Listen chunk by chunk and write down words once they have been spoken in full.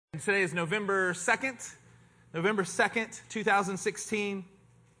Today is November 2nd, 2016.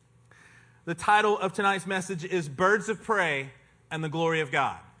 The title of tonight's message is Birds of Prey and the Glory of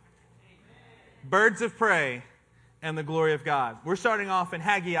God. Amen. Birds of Prey and the Glory of God. We're starting off in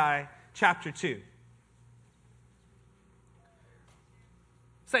Haggai chapter 2.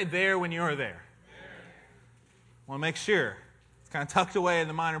 Say there when you're there. I want to make sure. It's kind of tucked away in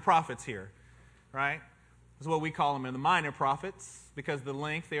the minor prophets here, right? This is what we call them in the minor prophets. Because of the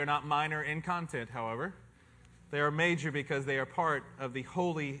length, they are not minor in content, however. They are major because they are part of the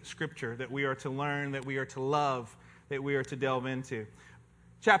holy scripture that we are to learn, that we are to love, that we are to delve into.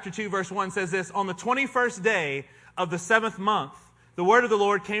 Chapter 2, verse 1 says this: On the 21st day of the 7th month, the word of the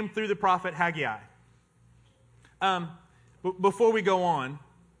Lord came through the prophet Haggai. Before we go on,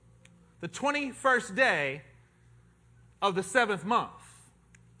 the 21st day of the 7th month.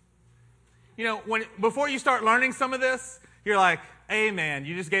 You know, before you start learning some of this, you're like, amen,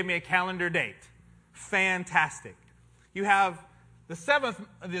 you just gave me a calendar date. Fantastic. You have the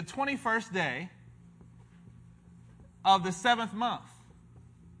 21st day of the 7th month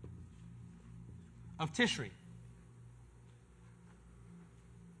of Tishri.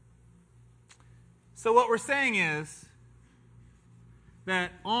 So what we're saying is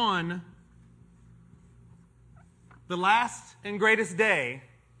that on the last and greatest day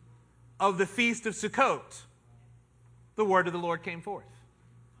of the Feast of Sukkot, the word of the Lord came forth.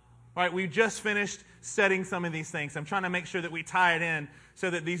 All right, we've just finished studying some of these things. I'm trying to make sure that we tie it in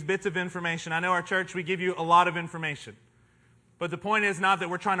so that these bits of information, I know our church, we give you a lot of information. But the point is not that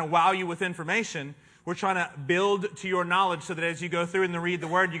we're trying to wow you with information. We're trying to build to your knowledge so that as you go through and read the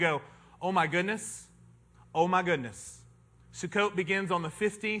word, you go, oh my goodness, oh my goodness. Sukkot begins on the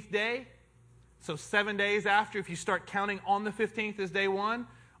 15th day. So 7 days after, if you start counting on the 15th as day one,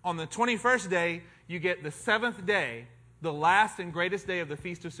 on the 21st day, you get the 7th day, the last and greatest day of the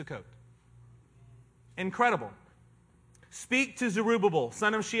Feast of Sukkot. Incredible. Speak to Zerubbabel,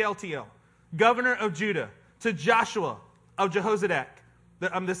 son of Shealtiel, governor of Judah, to Joshua of Jehozadak,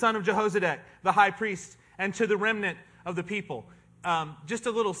 the son of Jehozadak, the high priest, and to the remnant of the people. Just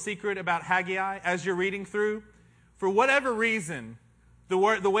a little secret about Haggai as you're reading through. For whatever reason, the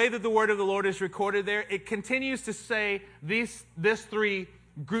way that the word of the Lord is recorded there, it continues to say this three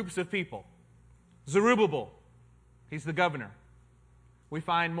groups of people. Zerubbabel, he's the governor. We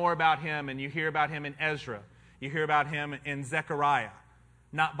find more about him, and you hear about him in Ezra. You hear about him in Zechariah.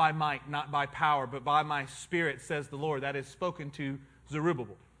 Not by might, not by power, but by my spirit, says the Lord. That is spoken to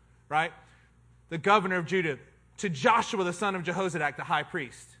Zerubbabel, right? The governor of Judah. To Joshua, the son of Jehozadak, the high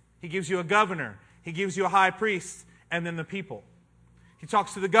priest. He gives you a governor. He gives you a high priest, and then the people. He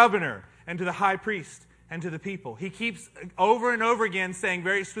talks to the governor and to the high priest and to the people. He keeps over and over again saying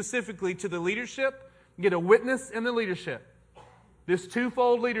very specifically to the leadership, get a witness in the leadership. This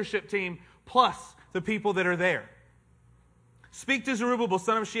twofold leadership team plus the people that are there. Speak to Zerubbabel,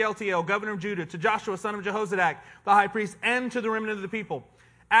 son of Shealtiel, governor of Judah, to Joshua, son of Jehozadak, the high priest, and to the remnant of the people.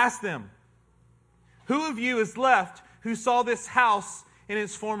 Ask them, who of you is left who saw this house in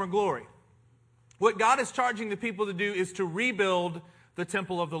its former glory? What God is charging the people to do is to rebuild the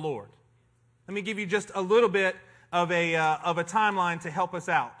temple of the Lord. Let me give you just a little bit of a timeline to help us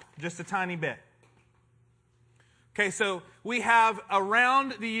out, just a tiny bit. Okay, so we have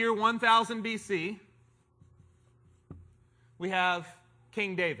around the year 1000 BC, we have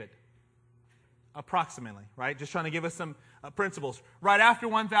King David, approximately, right? Just trying to give us some principles. Right after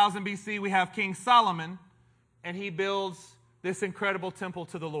 1000 BC, we have King Solomon, and he builds this incredible temple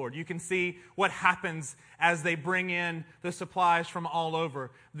to the Lord. You can see what happens as they bring in the supplies from all over.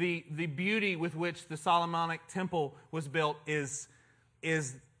 The beauty with which the Solomonic temple was built is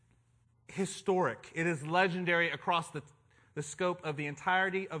historic. It is legendary across the scope of the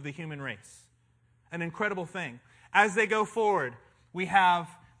entirety of the human race. An incredible thing. As they go forward, we have,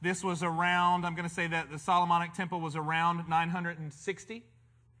 this was around, I'm going to say that the Solomonic temple was around 960,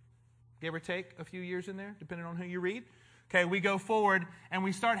 give or take a few years in there, depending on who you read. Okay, we go forward and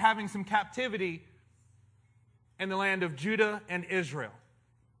we start having some captivity in the land of Judah and Israel.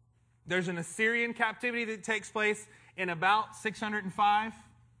 There's an Assyrian captivity that takes place in about 605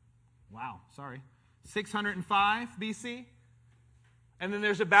 BC. And then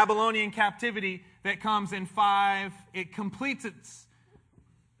there's a Babylonian captivity that comes in it completes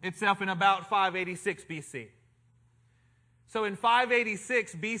itself in about 586 BC. So in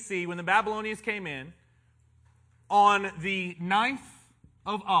 586 BC, when the Babylonians came in, on the 9th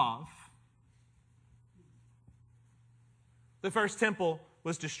of Av, the first temple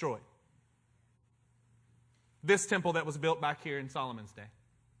was destroyed. This temple that was built back here in Solomon's day.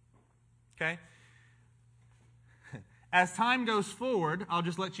 Okay? As time goes forward, I'll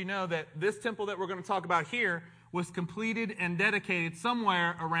just let you know that this temple that we're going to talk about here was completed and dedicated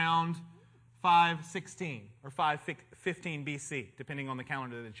somewhere around 516 or 515 BC, depending on the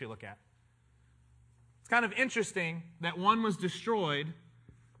calendar that you look at. It's kind of interesting that one was destroyed,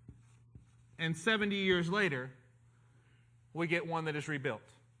 and 70 years later, we get one that is rebuilt.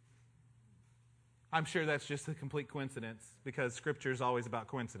 I'm sure that's just a complete coincidence, because Scripture is always about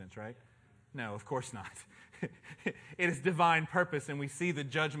coincidence, right? No, of course not. It is divine purpose, and we see the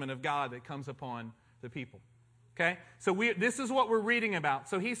judgment of God that comes upon the people. Okay? So this is what we're reading about.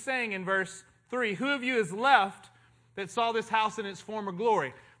 So he's saying in verse 3, who of you is left that saw this house in its former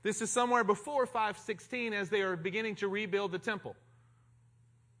glory? This is somewhere before 516 as they are beginning to rebuild the temple.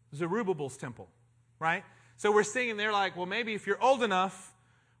 Zerubbabel's temple, right? So we're seeing, they're like, well, maybe if you're old enough,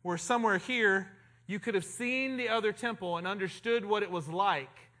 we're somewhere here, you could have seen the other temple and understood what it was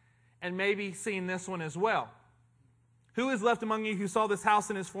like, and maybe seen this one as well. Who is left among you who saw this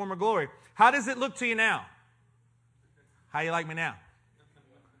house in its former glory? How does it look to you now? How you like me now?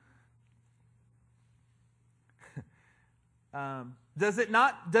 Does it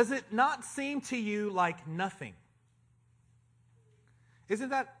not seem to you like nothing? Isn't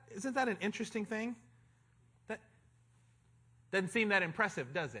that an interesting thing? That doesn't seem that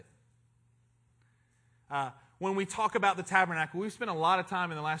impressive, does it? When we talk about the tabernacle, we've spent a lot of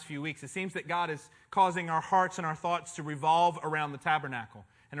time in the last few weeks. It seems that God is causing our hearts and our thoughts to revolve around the tabernacle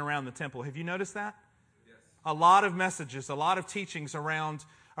and around the temple. Have you noticed that? Yes. A lot of messages, a lot of teachings around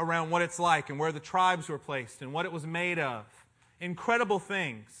what it's like and where the tribes were placed and what it was made of. Incredible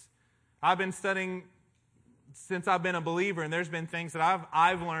things. I've been studying since I've been a believer, and there's been things that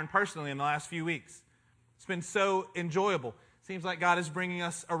I've learned personally in the last few weeks. It's been so enjoyable. Seems like God is bringing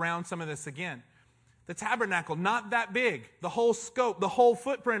us around some of this again. The tabernacle, not that big. The whole scope, the whole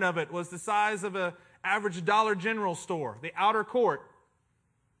footprint of it was the size of an average Dollar General store. The outer court.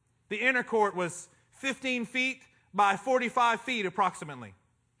 The inner court was 15 feet by 45 feet approximately.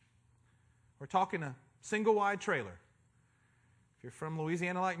 We're talking a single wide trailer. If you're from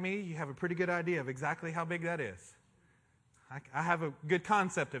Louisiana like me, you have a pretty good idea of exactly how big that is. I have a good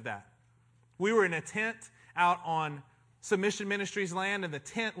concept of that. We were in a tent out on Submission Ministries land, and the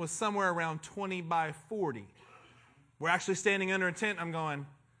tent was somewhere around 20 by 40. We're actually standing under a tent. I'm going,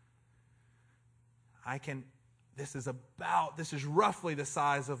 this is roughly the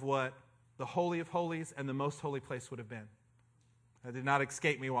size of what the Holy of Holies and the Most Holy Place would have been. That did not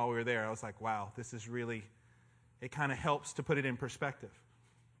escape me while we were there. I was like, wow, this is really, it kind of helps to put it in perspective.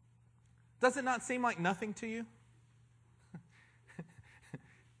 Does it not seem like nothing to you?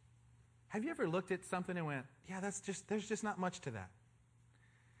 Have you ever looked at something and went, yeah, there's just not much to that?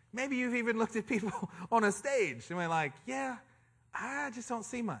 Maybe you've even looked at people on a stage and went like, yeah, I just don't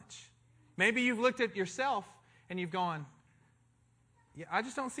see much. Maybe you've looked at yourself and you've gone, yeah, I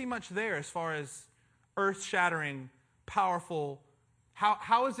just don't see much there as far as earth-shattering, powerful.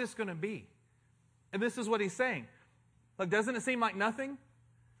 How is this going to be? And this is what he's saying. Look, doesn't it seem like nothing?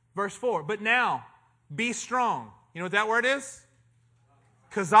 Verse 4, but now, be strong. You know what that word is?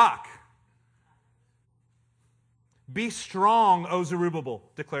 Kazak. Be strong, O Zerubbabel,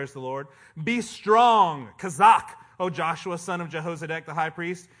 declares the Lord. Be strong, Kazak, O Joshua, son of Jehozadak, the high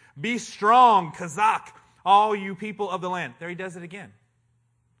priest. Be strong, Kazak, all you people of the land. There he does it again.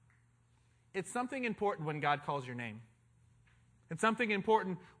 It's something important when God calls your name. It's something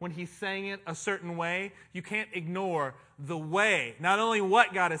important when he's saying it a certain way. You can't ignore the way, not only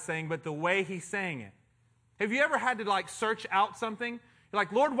what God is saying, but the way he's saying it. Have you ever had to search out something? You're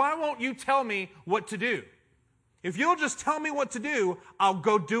like, Lord, why won't you tell me what to do? If you'll just tell me what to do, I'll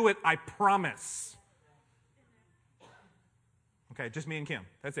go do it, I promise. Okay, just me and Kim.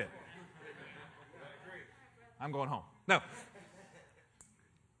 That's it. I'm going home. No.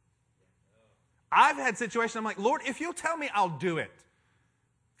 I've had situations, I'm like, Lord, if you'll tell me, I'll do it.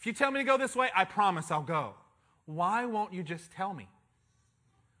 If you tell me to go this way, I promise I'll go. Why won't you just tell me?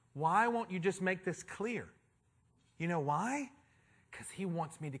 Why won't you just make this clear? You know why? Because he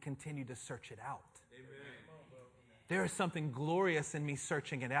wants me to continue to search it out. There is something glorious in me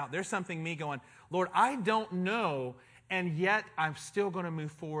searching it out. There's something me going, Lord, I don't know, and yet I'm still going to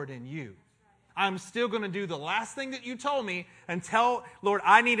move forward in you. I'm still going to do the last thing that you told me and tell, Lord,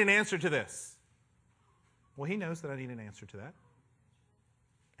 I need an answer to this. Well, he knows that I need an answer to that.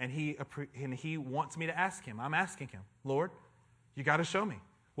 And he wants me to ask him. I'm asking him, Lord, you got to show me.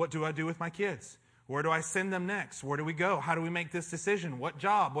 What do I do with my kids? Where do I send them next? Where do we go? How do we make this decision? What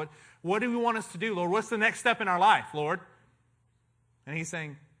job? What do you want us to do, Lord? What's the next step in our life, Lord? And he's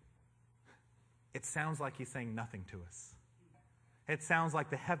saying, it sounds like he's saying nothing to us. It sounds like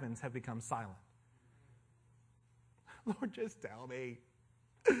the heavens have become silent. Lord, just tell me.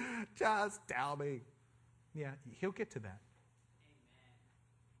 Just tell me. Yeah, he'll get to that.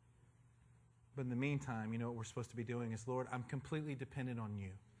 But in the meantime, you know what we're supposed to be doing is, Lord, I'm completely dependent on you.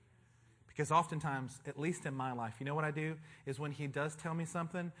 Because oftentimes, at least in my life, you know what I do? Is when he does tell me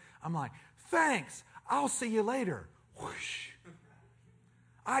something, I'm like, thanks, I'll see you later. Whoosh.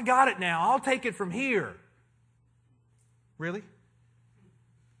 I got it now. I'll take it from here. Really?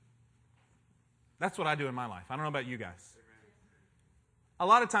 That's what I do in my life. I don't know about you guys. A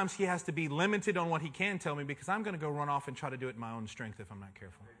lot of times he has to be limited on what he can tell me because I'm going to go run off and try to do it in my own strength if I'm not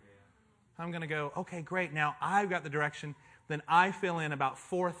careful. I'm going to go, okay, great. Now I've got the direction. Then I fill in about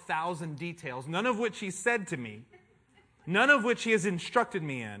 4,000 details, none of which he said to me, none of which he has instructed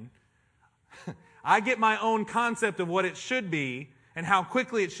me in. I get my own concept of what it should be and how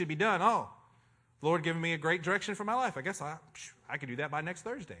quickly it should be done. Oh, Lord giving me a great direction for my life. I guess I could do that by next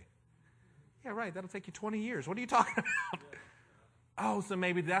Thursday. Yeah, right. That'll take you 20 years. What are you talking about? Oh, so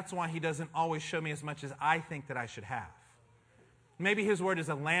maybe that's why he doesn't always show me as much as I think that I should have. Maybe his word is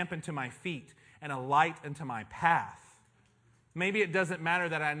a lamp unto my feet and a light unto my path. Maybe it doesn't matter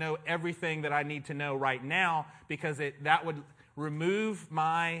that I know everything that I need to know right now because that would remove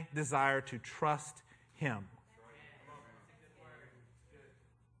my desire to trust him.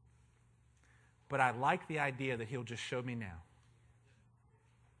 But I like the idea that he'll just show me now.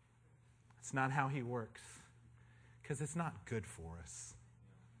 It's not how he works. Because it's not good for us.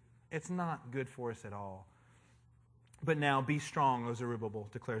 It's not good for us at all. But now be strong, O Zerubbabel,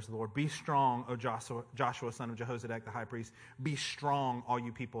 declares the Lord. Be strong, O Joshua, son of Jehozadak, the high priest. Be strong, all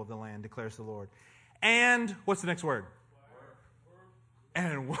you people of the land, declares the Lord. And, what's the next word? Work.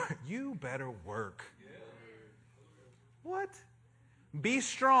 And work. You better work. What? Be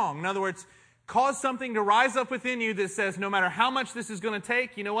strong. In other words, cause something to rise up within you that says, no matter how much this is going to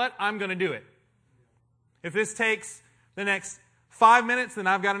take, you know what? I'm going to do it. If this takes the next 5 minutes, then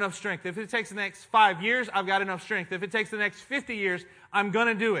I've got enough strength. If it takes the next 5 years, I've got enough strength. If it takes the next 50 years, I'm going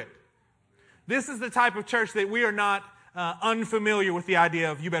to do it. This is the type of church that we are not unfamiliar with the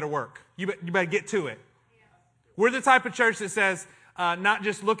idea of you better work. You better get to it. We're the type of church that says not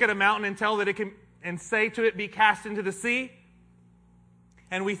just look at a mountain and tell that it can, and say to it, be cast into the sea.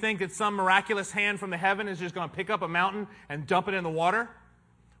 And we think that some miraculous hand from the heaven is just going to pick up a mountain and dump it in the water.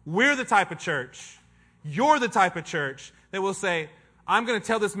 We're the type of church. You're the type of church that will say, I'm going to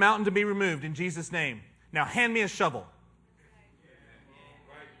tell this mountain to be removed in Jesus' name. Now hand me a shovel.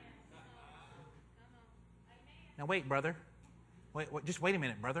 Now wait, brother. Just wait a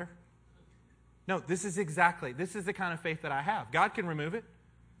minute, brother. No, this is the kind of faith that I have. God can remove it.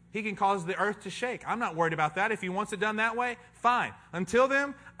 He can cause the earth to shake. I'm not worried about that. If he wants it done that way, fine. Until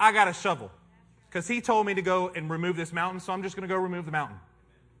then, I got a shovel. Because he told me to go and remove this mountain, so I'm just going to go remove the mountain.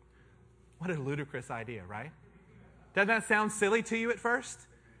 What a ludicrous idea, right? Doesn't that sound silly to you at first?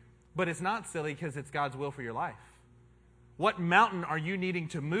 But it's not silly because it's God's will for your life. What mountain are you needing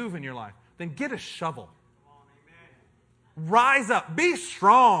to move in your life? Then get a shovel. Rise up. Be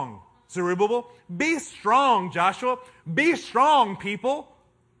strong, Zerubbabel. Be strong, Joshua. Be strong, people.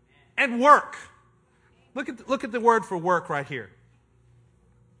 And work. Look at the word for work right here.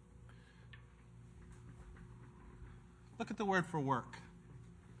 Look at the word for work.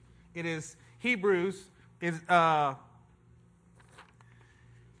 It is Hebrews. It's the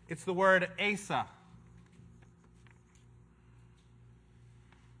word asa.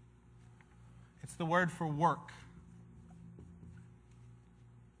 It's the word for work.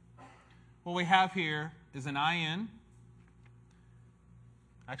 What we have here is an in.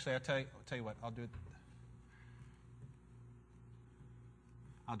 Actually, I'll tell you what. I'll do it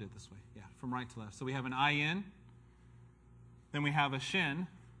this way. Yeah, from right to left. So we have an in. Then we have a shin.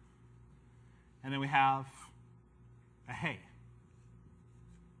 And then we have a hey.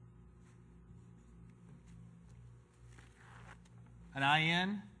 An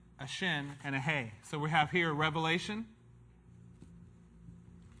in, a shin, and a hey. So we have here revelation.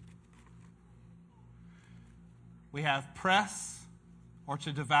 We have press or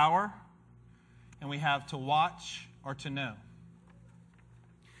to devour. And we have to watch or to know.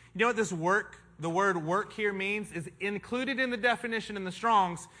 You know what the word work here means is included in the definition in the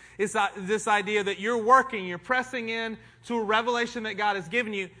Strong's is this idea that you're working, you're pressing in to a revelation that God has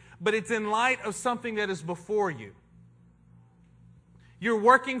given you, but it's in light of something that is before you. You're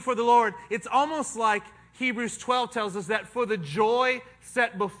working for the Lord. It's almost like Hebrews 12 tells us that for the joy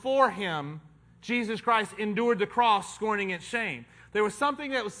set before him, Jesus Christ endured the cross, scorning its shame. There was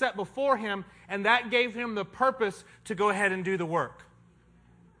something that was set before him, and that gave him the purpose to go ahead and do the work.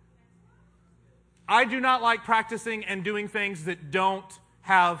 I do not like practicing and doing things that don't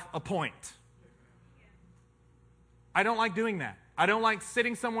have a point. I don't like doing that. I don't like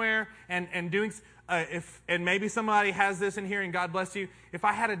sitting somewhere and doing, and maybe somebody has this in here, and God bless you. If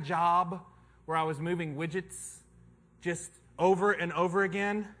I had a job where I was moving widgets just over and over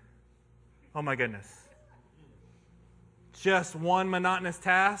again, oh my goodness. Just one monotonous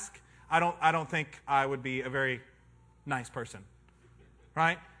task, I don't think I would be a very nice person.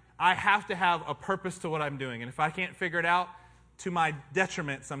 Right? I have to have a purpose to what I'm doing. And if I can't figure it out, to my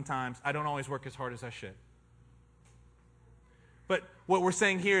detriment sometimes, I don't always work as hard as I should. But what we're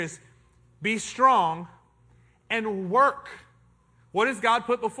saying here is be strong and work. What does God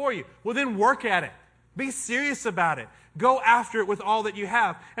put before you? Well, then work at it. Be serious about it. Go after it with all that you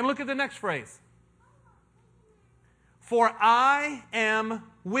have. And look at the next phrase. For I am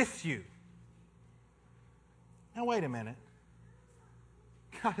with you. Now, wait a minute.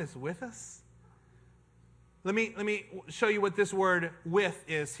 God is with us? Let me show you what this word with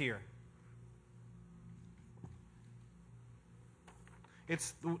is here.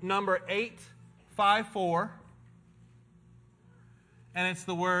 It's number 854, and it's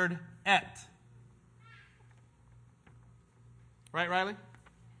the word et. Right, Riley?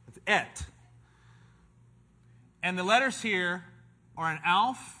 It's et. And the letters here are an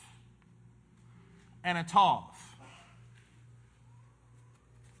alf and a tav.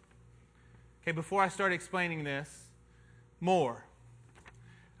 Okay, before I start explaining this more,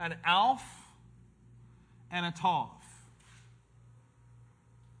 an alf and a tav.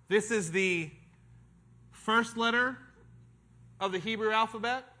 This is the first letter of the Hebrew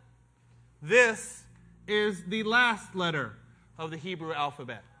alphabet. This is the last letter of the Hebrew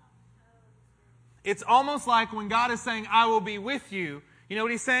alphabet. It's almost like when God is saying, I will be with you. You know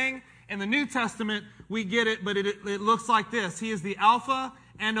what he's saying? In the New Testament, we get it, but it looks like this. He is the Alpha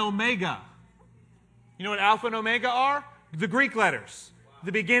and Omega. You know what Alpha and Omega are? The Greek letters.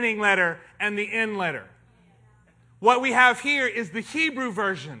 The beginning letter and the end letter. What we have here is the Hebrew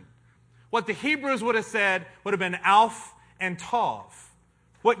version. What the Hebrews would have said would have been Alf and Tav.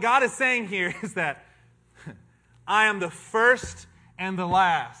 What God is saying here is that I am the first and the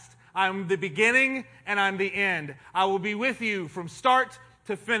last. I'm the beginning and I'm the end. I will be with you from start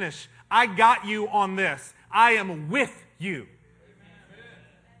to finish. I got you on this. I am with you.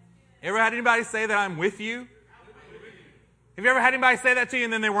 Ever had anybody say that I'm with you? Have you ever had anybody say that to you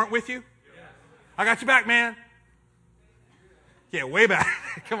and then they weren't with you? I got your back, man. Yeah, way back.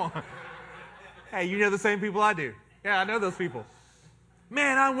 Come on. Hey, you know the same people I do. Yeah, I know those people.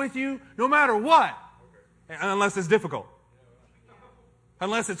 Man, I'm with you no matter what. Unless it's difficult.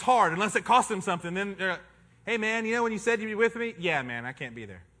 Unless it's hard. Unless it costs them something. Then they're like, hey, man, you know when you said you'd be with me? Yeah, man, I can't be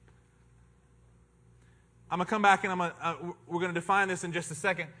there. I'm going to come back and we're going to define this in just a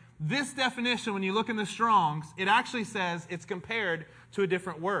second. This definition, when you look in the Strong's, it actually says it's compared to a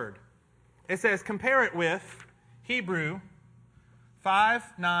different word. It says compare it with Hebrew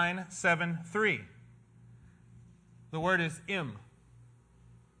 5973. The word is im.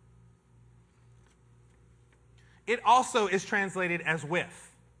 It also is translated as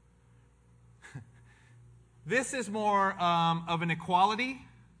with. This is more of an equality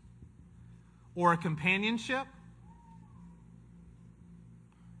or a companionship.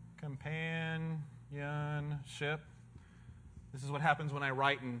 Companionship. This is what happens when I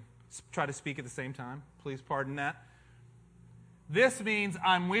write and try to speak at the same time. Please pardon that. This means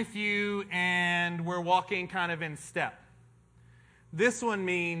I'm with you and we're walking kind of in step. This one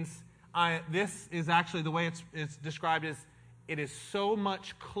means, this is actually the way it's described as, it is so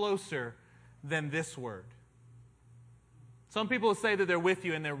much closer than this word. Some people say that they're with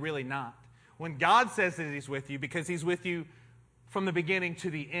you and they're really not. When God says that he's with you, because he's with you from the beginning to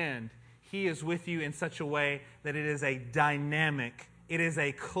the end, he is with you in such a way that it is a dynamic, it is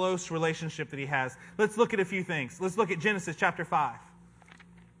a close relationship that he has. Let's look at a few things. Let's look at Genesis chapter 5.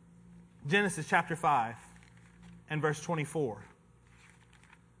 Genesis chapter 5 and verse 24.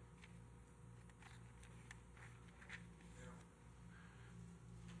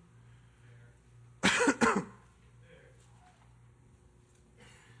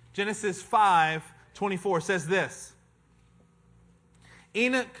 Genesis 5:24 says this.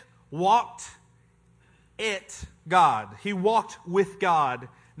 Enoch walked God. He walked with God,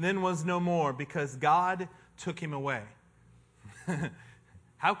 then was no more because God took him away.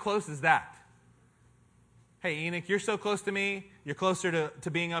 How close is that? Hey, Enoch, you're so close to me. You're closer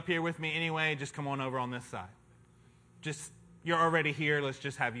to being up here with me anyway. Just come on over on this side. You're already here. Let's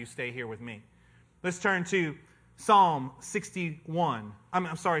just have you stay here with me. Let's turn to Psalm 61.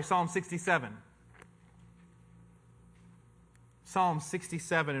 Psalm 67. Psalm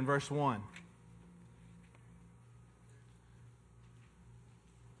 67 and verse 1.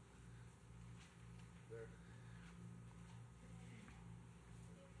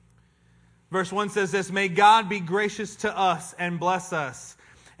 Verse 1 says this, may God be gracious to us and bless us,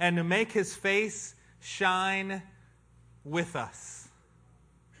 and to make His face shine with us.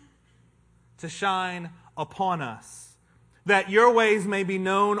 To shine upon us. That your ways may be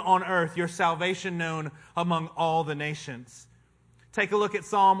known on earth, your salvation known among all the nations. Take a look at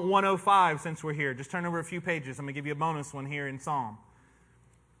Psalm 105 since we're here. Just turn over a few pages. I'm going to give you a bonus one here in Psalm.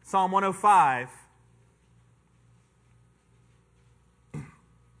 Psalm 105.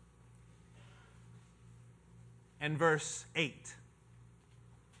 And verse 8.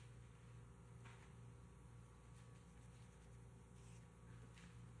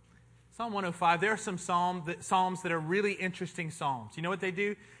 Psalm 105, there are some psalms that are really interesting psalms. You know what they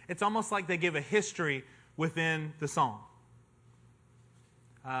do? It's almost like they give a history within the psalm.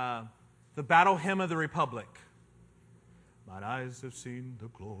 The Battle Hymn of the Republic. Mine eyes have seen the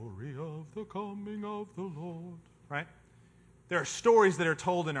glory of the coming of the Lord. Right? There are stories that are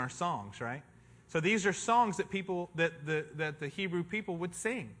told in our songs, right? So these are songs that the Hebrew people would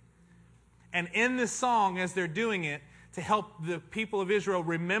sing. And in this song, as they're doing it, to help the people of Israel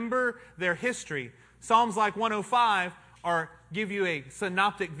remember their history, Psalms like 105 give you a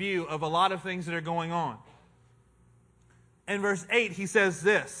synoptic view of a lot of things that are going on. In verse 8, he says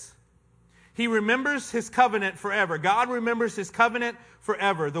this, He remembers His covenant forever. God remembers His covenant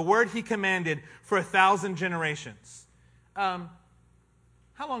forever, the word He commanded for 1,000 generations. How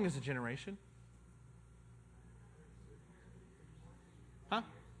long is a generation?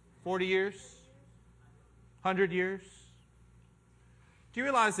 40 years? 100 years? Do you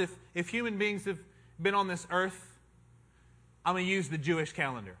realize if human beings have been on this earth, I'm going to use the Jewish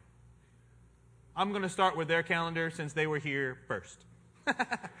calendar. I'm going to start with their calendar since they were here first.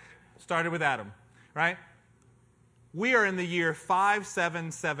 Started with Adam, right? We are in the year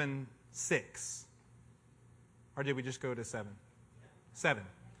 5776. Or did we just go to 7? 7.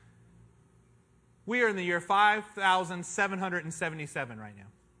 We are in the year 5,777 right now.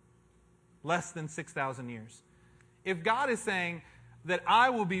 Less than 6,000 years. If God is saying that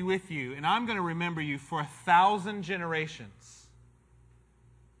I will be with you and I'm going to remember you for 1,000 generations,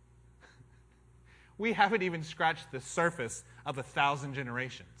 we haven't even scratched the surface of 1,000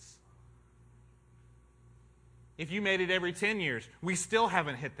 generations. If you made it every 10 years, we still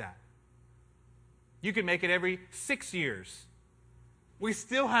haven't hit that. You can make it every 6 years. We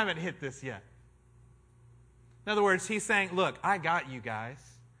still haven't hit this yet. In other words, He's saying, look, I got you guys.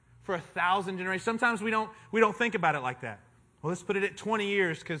 For 1,000 generations. Sometimes we don't think about it like that. Well, let's put it at 20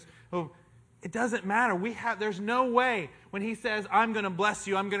 years because it doesn't matter. There's no way when He says, I'm going to bless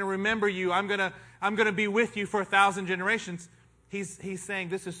you, I'm going to remember you, I'm going to be with you for 1,000 generations. He's saying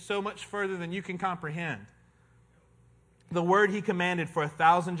this is so much further than you can comprehend. The word He commanded for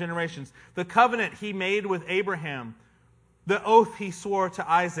 1,000 generations. The covenant He made with Abraham. The oath He swore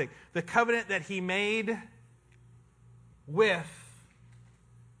to Isaac. The covenant that He made with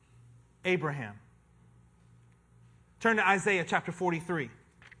Abraham. Turn to Isaiah chapter 43.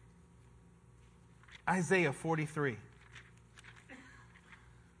 Isaiah 43.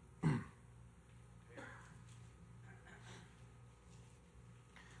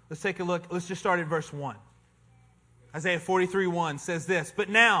 Let's take a look. Let's just start at verse 1. Isaiah 43:1 says this, But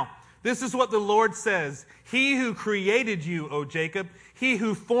now, this is what the Lord says, He who created you, O Jacob, He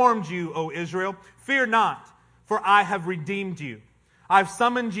who formed you, O Israel, fear not, for I have redeemed you. I've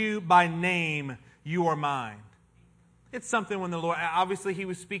summoned you by name, you are mine. It's something when the Lord, obviously He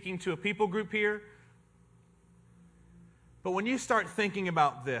was speaking to a people group here. But when you start thinking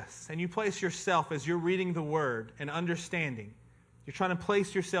about this and you place yourself as you're reading the Word and understanding, you're trying to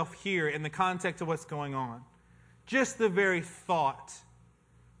place yourself here in the context of what's going on. Just the very thought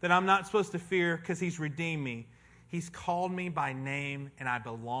that I'm not supposed to fear because He's redeemed me. He's called me by name and I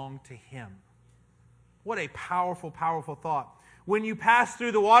belong to Him. What a powerful, powerful thought. When you pass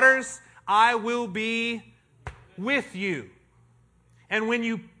through the waters, I will be with you. And when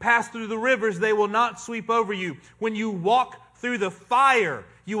you pass through the rivers, they will not sweep over you. When you walk through the fire,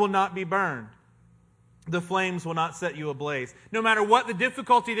 you will not be burned. The flames will not set you ablaze. No matter what the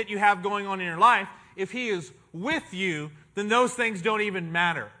difficulty that you have going on in your life, if He is with you, then those things don't even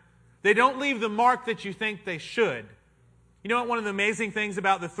matter. They don't leave the mark that you think they should. You know what one of the amazing things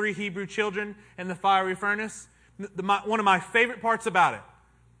about the 3 Hebrew children and the fiery furnace? One of my favorite parts about it.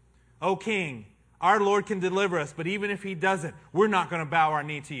 O King, our Lord can deliver us, but even if He doesn't, we're not going to bow our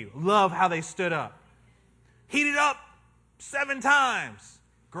knee to you. Love how they stood up. Heated up 7 times.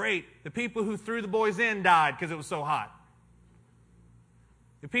 Great. The people who threw the boys in died because it was so hot.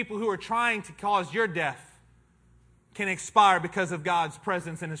 The people who are trying to cause your death can expire because of God's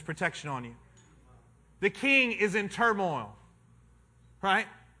presence and His protection on you. The king is in turmoil. Right?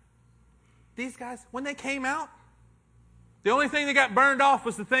 these guys, when they came out, the only thing that got burned off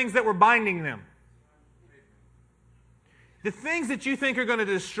was the things that were binding them. The things that you think are going to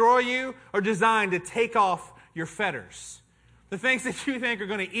destroy you are designed to take off your fetters. The things that you think are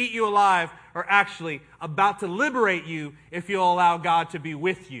going to eat you alive are actually about to liberate you if you'll allow God to be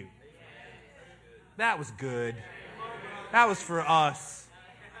with you. That was good. That was for us.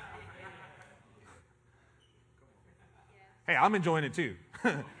 Hey, I'm enjoying it too.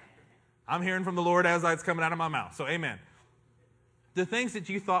 I'm hearing from the Lord as it's coming out of my mouth. So amen. The things that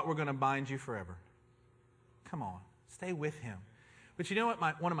you thought were going to bind you forever. Come on. Stay with Him. But you know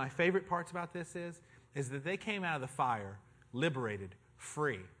what one of my favorite parts about this is that they came out of the fire liberated,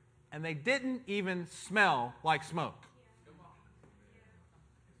 free. And they didn't even smell like smoke.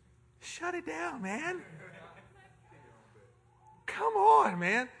 Shut it down, man. Come on,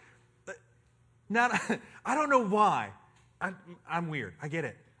 man. Now, I don't know why. I'm weird. I get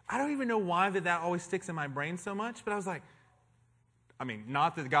it. I don't even know why that always sticks in my brain so much, but I was like,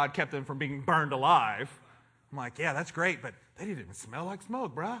 not that God kept them from being burned alive. I'm like, yeah, that's great, but they didn't even smell like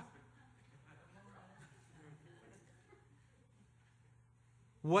smoke, bruh.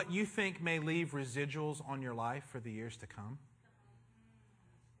 What you think may leave residuals on your life for the years to come,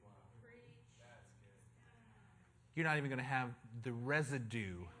 you're not even going to have the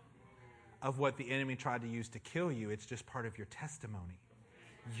residue of what the enemy tried to use to kill you. It's just part of your testimony.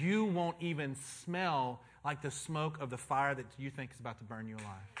 You won't even smell like the smoke of the fire that you think is about to burn you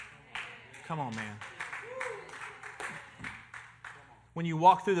alive. Come on, man. When you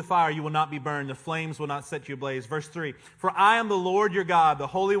walk through the fire, you will not be burned. The flames will not set you ablaze. Verse 3, for I am the Lord your God, the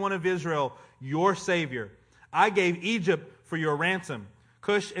Holy One of Israel, your Savior. I gave Egypt for your ransom,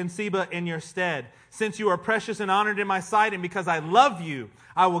 Cush and Seba in your stead. Since you are precious and honored in my sight, and because I love you,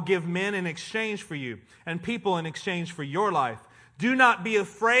 I will give men in exchange for you, and people in exchange for your life. Do not be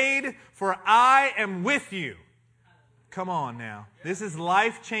afraid, for I am with you. Come on now. This is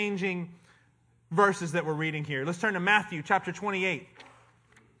life-changing verses that we're reading here. Let's turn to Matthew chapter 28.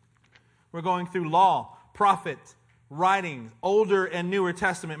 We're going through law, prophet, writings, Older and Newer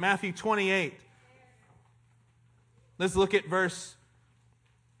Testament. Matthew 28. Let's look at verse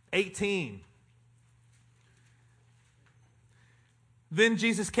 18. Then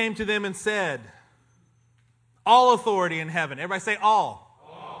Jesus came to them and said, all authority in heaven. Everybody say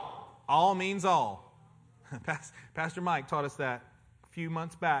all. All means all. Pastor Mike taught us that a few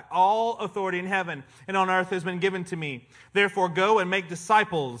months back. All authority in heaven and on earth has been given to me. Therefore go and make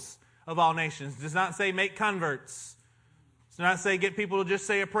disciples of all nations. It does not say make converts. It does not say get people to just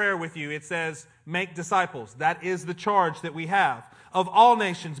say a prayer with you. It says make disciples. That is the charge that we have. Of all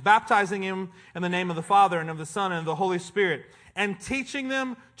nations, baptizing them in the name of the Father and of the Son and of the Holy Spirit, and teaching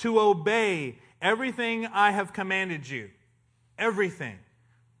them to obey everything I have commanded you. Everything.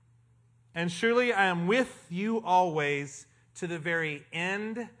 And surely I am with you always to the very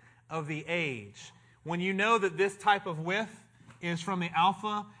end of the age. When you know that this type of with is from the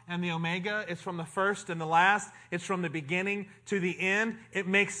Alpha and the Omega, it's from the first and the last, it's from the beginning to the end, it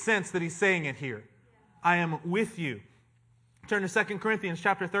makes sense that he's saying it here. I am with you. Turn to 2 Corinthians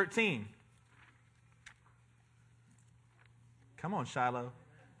chapter 13. Come on, Shiloh.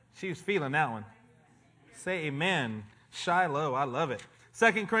 She was feeling that one. Say amen. Shiloh, I love it.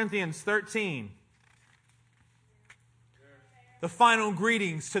 2 Corinthians 13. The final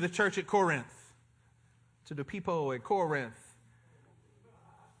greetings to the church at Corinth. To the people at Corinth.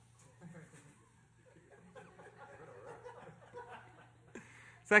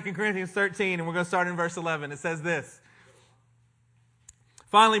 Second Corinthians 13, and we're going to start in verse 11. It says this.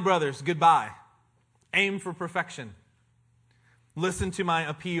 Finally, brothers, goodbye. Aim for perfection. Listen to my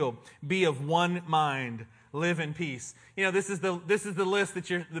appeal. Be of one mind. Live in peace. You know, this is the list that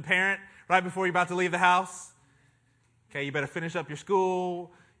you're the parent right before you're about to leave the house. Okay, you better finish up your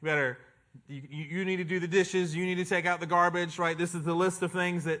school. You need to do the dishes. You need to take out the garbage, right? This is the list of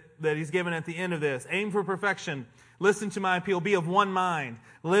things that he's given at the end of this. Aim for perfection. Listen to my appeal. Be of one mind.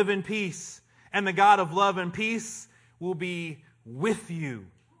 Live in peace. And the God of love and peace will be with you.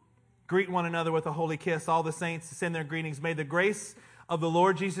 Greet one another with a holy kiss. All the saints send their greetings. May the grace of the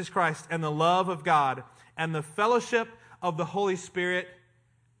Lord Jesus Christ and the love of God and the fellowship of the Holy Spirit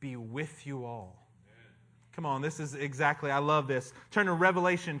be with you all. Come on, this is exactly, I love this. Turn to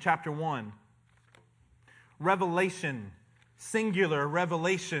Revelation chapter 1. Revelation, singular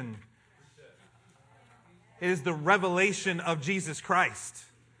revelation. It is the revelation of Jesus Christ.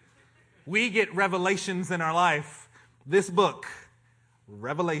 We get revelations in our life. This book,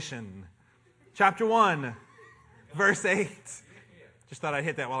 Revelation, chapter 1, verse 8. Just thought I'd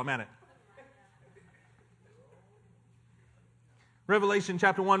hit that while I'm at it. Revelation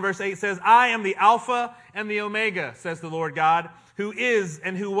chapter 1 verse 8 says, I am the Alpha and the Omega, says the Lord God, who is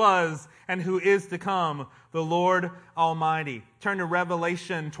and who was and who is to come, the Lord Almighty. Turn to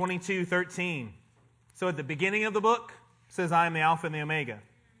Revelation 22:13. So at the beginning of the book, it says, I am the Alpha and the Omega.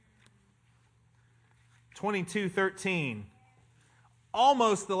 22:13.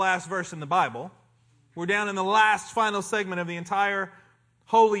 Almost the last verse in the Bible. We're down in the last final segment of the entire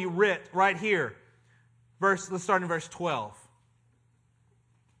Holy Writ right here. Let's start in verse 12.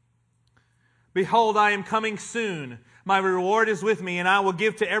 Behold, I am coming soon. My reward is with me, and I will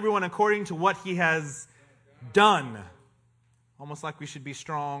give to everyone according to what he has done. Almost like we should be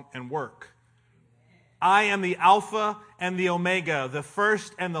strong and work. I am the Alpha and the Omega, the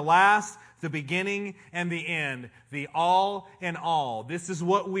first and the last, the beginning and the end, the all in all. This is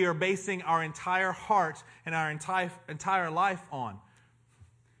what we are basing our entire heart and our entire life on.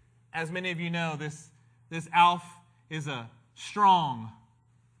 As many of you know, this Alf is a strong,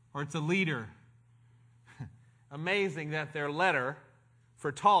 or it's a leader. Amazing that their letter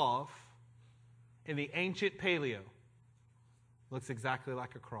for Tav in the ancient Paleo looks exactly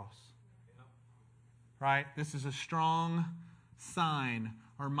like a cross. Right? This is a strong sign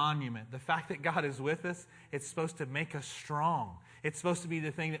or monument. The fact that God is with us, it's supposed to make us strong. It's supposed to be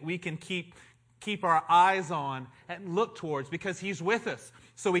the thing that we can keep our eyes on and look towards because He's with us.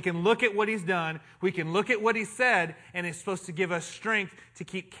 So we can look at what He's done, we can look at what He said, and it's supposed to give us strength to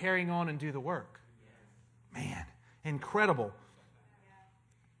keep carrying on and do the work. Man, incredible.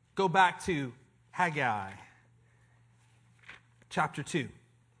 Go back to Haggai, chapter 2.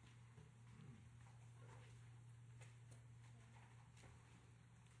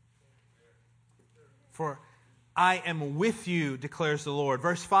 For I am with you, declares the Lord.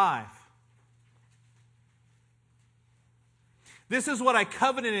 Verse 5. This is what I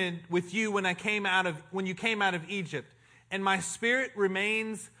covenanted with you when you came out of Egypt, and my spirit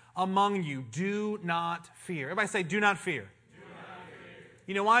remains among you. Do not fear. Everybody say, do not fear. Do not fear.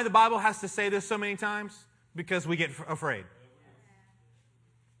 You know why the Bible has to say this so many times? Because we get afraid.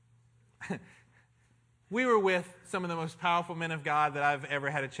 We were with some of the most powerful men of God that I've ever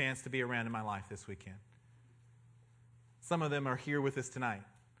had a chance to be around in my life this weekend. Some of them are here with us tonight.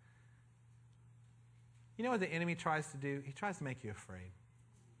 You know what the enemy tries to do? He tries to make you afraid.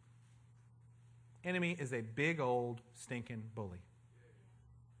 Enemy is a big old stinking bully.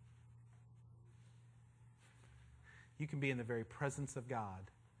 You can be in the very presence of God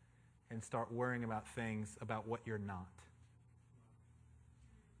and start worrying about things about what you're not.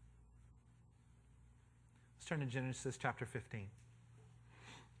 Let's turn to Genesis chapter 15.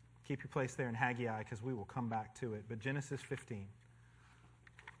 Keep your place there in Haggai because we will come back to it. But Genesis 15.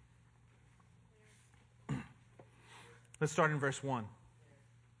 Let's start in verse 1.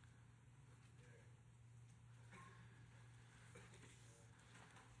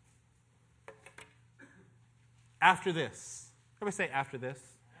 After this. Everybody say after this.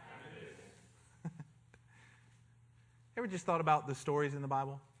 After this. Ever just thought about the stories in the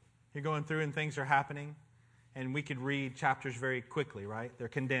Bible? You're going through and things are happening. And we could read chapters very quickly, right? They're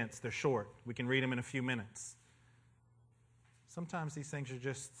condensed. They're short. We can read them in a few minutes. Sometimes these things are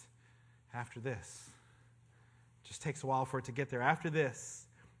just after this. It just takes a while for it to get there. After this,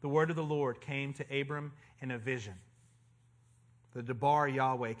 the word of the Lord came to Abram in a vision. The Debar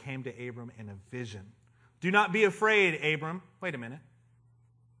Yahweh came to Abram in a vision. Do not be afraid, Abram. Wait a minute.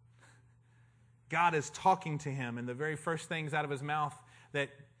 God is talking to him, and the very first things out of his mouth that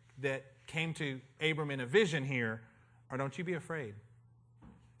came to Abram in a vision here are, don't you be afraid.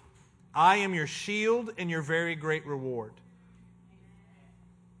 I am your shield and your very great reward.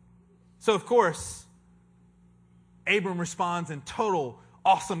 So, of course, Abram responds in total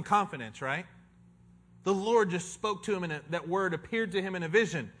awesome confidence, right? The Lord just spoke to him, and that word appeared to him in a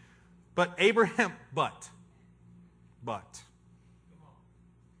vision. But Abraham, but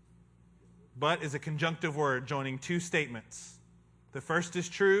is a conjunctive word joining two statements. The first is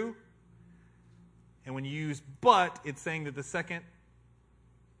true, and when you use but, it's saying that the second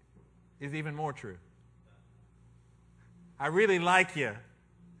is even more true. I really like you,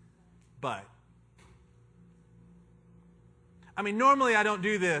 but. I mean, normally I don't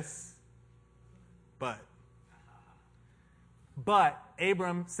do this, but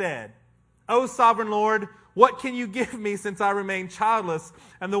Abram said, O sovereign Lord, what can you give me since I remain childless?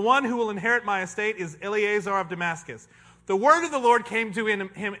 And the one who will inherit my estate is Eliezer of Damascus. The word of the Lord came to him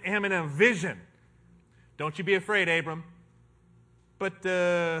in a vision. Don't you be afraid, Abram. But,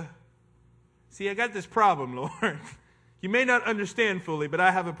 see, I got this problem, Lord. You may not understand fully, but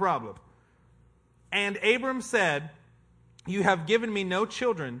I have a problem. And Abram said, you have given me no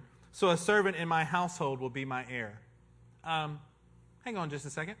children, so a servant in my household will be my heir. Hang on just a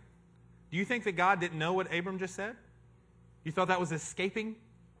second. Do you think that God didn't know what Abram just said? You thought that was escaping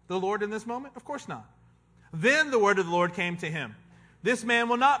the Lord in this moment? Of course not. Then the word of the Lord came to him. This man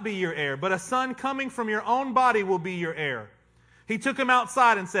will not be your heir, but a son coming from your own body will be your heir. He took him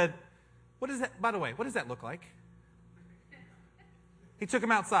outside and said, what is that? By the way, what does that look like? He took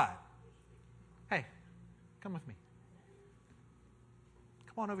him outside. Hey, come with me.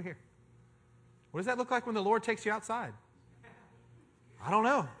 Come on over here. What does that look like when the Lord takes you outside? I don't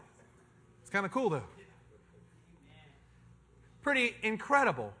know. It's kind of cool, though. Pretty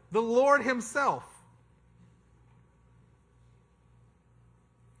incredible. The Lord himself.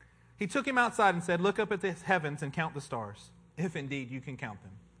 He took him outside and said, look up at the heavens and count the stars, if indeed you can count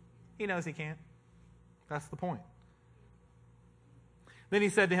them. He knows he can't. That's the point. Then he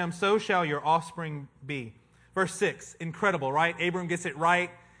said to him, so shall your offspring be. Verse 6, incredible, right? Abram gets it right.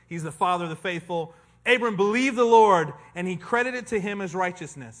 He's the father of the faithful. Abram believed the Lord, and he credited to him as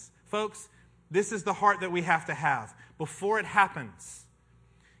righteousness. Folks, this is the heart that we have to have. Before it happens,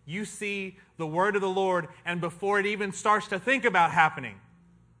 you see the word of the Lord, and before it even starts to think about happening,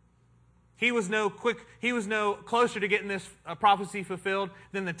 he was no closer to getting this prophecy fulfilled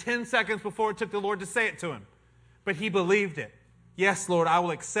than the 10 seconds before it took the Lord to say it to him. But he believed it. Yes, Lord, I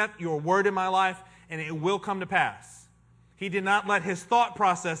will accept your word in my life, and it will come to pass. He did not let his thought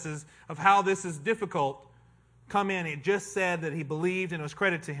processes of how this is difficult come in. It just said that he believed, and it was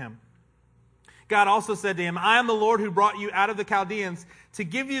credited to him. God also said to him, I am the Lord who brought you out of the Chaldeans to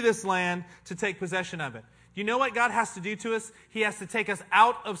give you this land to take possession of it. Do you know what God has to do to us? He has to take us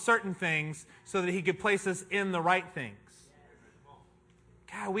out of certain things so that he could place us in the right things.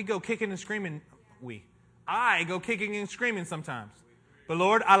 God, we go kicking and screaming. I go kicking and screaming sometimes. But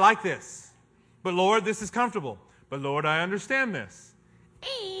Lord, I like this. But Lord, this is comfortable. But Lord, I understand this.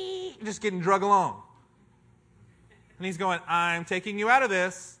 Just getting drug along. And he's going, I'm taking you out of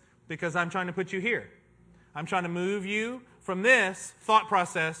this because I'm trying to put you here. I'm trying to move you from this thought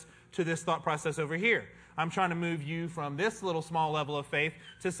process to this thought process over here. I'm trying to move you from this little small level of faith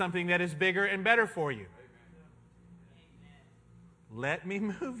to something that is bigger and better for you. Let me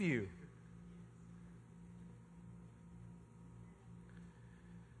move you.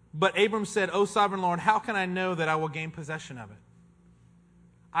 But Abram said, O sovereign Lord, how can I know that I will gain possession of it?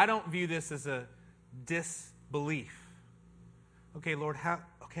 I don't view this as a disbelief. Okay, Lord, how?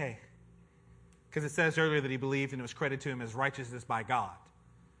 Okay. Because it says earlier that he believed and it was credited to him as righteousness by God.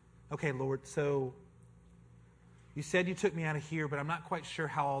 Okay, Lord, so you said you took me out of here, but I'm not quite sure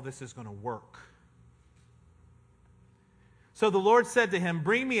how all this is going to work. So the Lord said to him,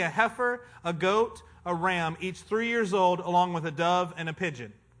 bring me a heifer, a goat, a ram, each 3 years old, along with a dove and a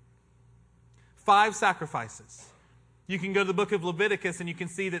pigeon. 5 sacrifices. You can go to the book of Leviticus and you can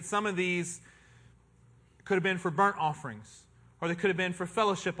see that some of these could have been for burnt offerings, or they could have been for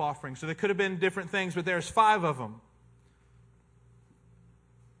fellowship offerings, or they could have been different things, but there's 5 of them.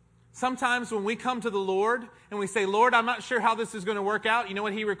 Sometimes when we come to the Lord and we say, Lord, I'm not sure how this is going to work out, you know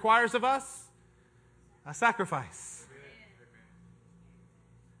what he requires of us? A sacrifice.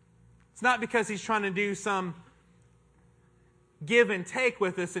 It's not because he's trying to do some give and take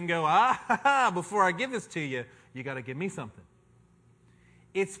with us and go, before I give this to you, you got to give me something.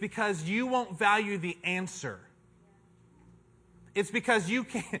 It's because you won't value the answer. It's because you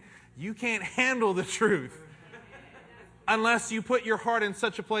can't handle the truth unless you put your heart in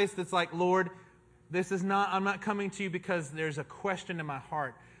such a place that's like, Lord, I'm not coming to you because there's a question in my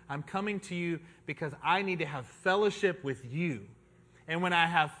heart. I'm coming to you because I need to have fellowship with you. And when I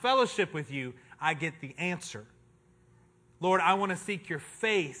have fellowship with you, I get the answer. Lord, I want to seek your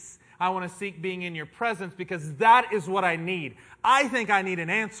face. I want to seek being in your presence because that is what I need. I think I need an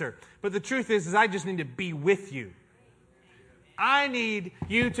answer. But the truth is I just need to be with you. I need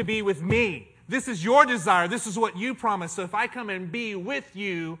you to be with me. This is your desire. This is what you promised. So if I come and be with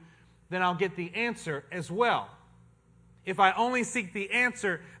you, then I'll get the answer as well. If I only seek the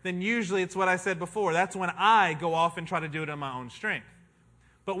answer, then usually it's what I said before. That's when I go off and try to do it on my own strength.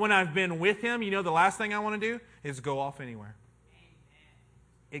 But when I've been with him, the last thing I want to do is go off anywhere.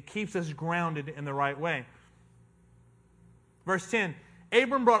 It keeps us grounded in the right way. Verse 10,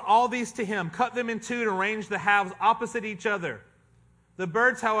 Abram brought all these to him, cut them in two, and arranged the halves opposite each other. The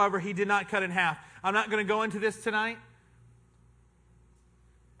birds, however, he did not cut in half. I'm not going to go into this tonight.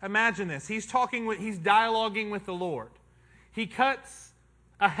 Imagine this. He's dialoguing with the Lord. He cuts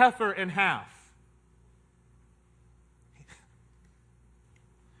a heifer in half.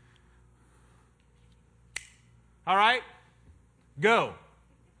 All right? Go.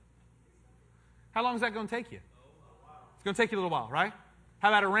 How long is that going to take you? It's going to take you a little while, right? How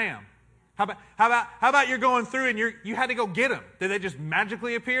about a ram? How about you're going through and you had to go get them? Did they just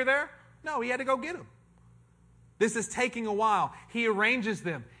magically appear there? No, he had to go get them. This is taking a while. He arranges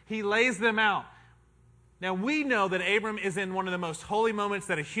them. He lays them out. Now, we know that Abram is in one of the most holy moments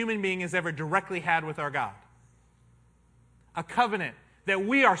that a human being has ever directly had with our God. A covenant that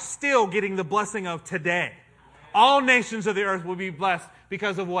we are still getting the blessing of today. All nations of the earth will be blessed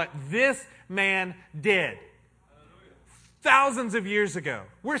because of what this man did. Thousands of years ago.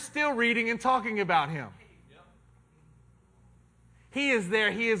 We're still reading and talking about him. He is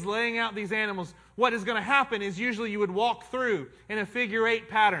there. He is laying out these animals. What is going to happen is usually you would walk through in a figure 8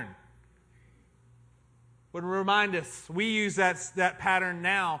 pattern. Would remind us, we use that pattern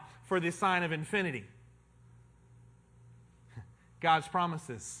now for the sign of infinity. God's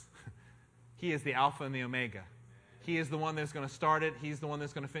promises. He is the Alpha and the Omega. He is the one that's going to start it. He's the one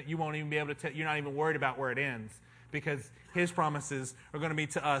that's going to finish. You won't even be able to you're not even worried about where it ends because His promises are going to be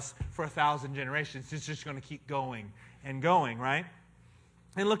to us for 1,000 generations. It's just going to keep going and going, right?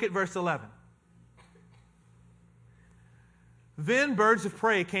 And look at verse 11. Then birds of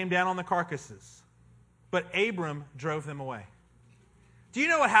prey came down on the carcasses, but Abram drove them away. Do you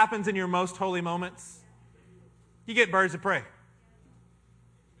know what happens in your most holy moments? You get birds of prey.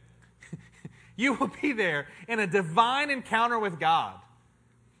 You will be there in a divine encounter with God.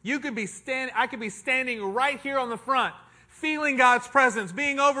 I could be standing right here on the front, feeling God's presence,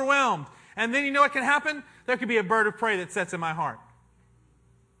 being overwhelmed. And then you know what can happen? There could be a bird of prey that sets in my heart.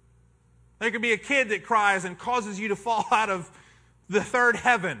 There could be a kid that cries and causes you to fall out of the third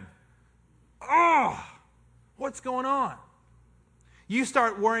heaven. Oh, what's going on? You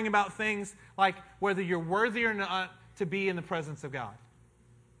start worrying about things like whether you're worthy or not to be in the presence of God.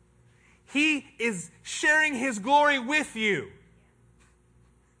 He is sharing His glory with you.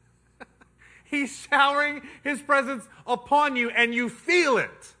 He's showering His presence upon you and you feel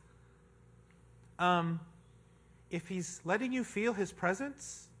it. If He's letting you feel His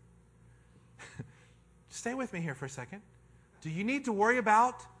presence, stay with me here for a second. Do you need to worry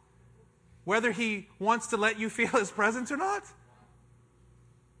about whether He wants to let you feel His presence or not?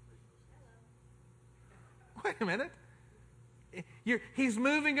 Wait a minute. He's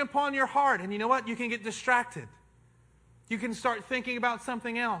moving upon your heart, and you know what? You can get distracted. You can start thinking about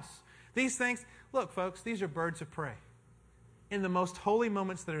something else. These things, look, folks, these are birds of prey in the most holy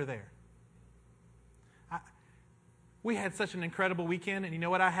moments that are there. We had such an incredible weekend, and you know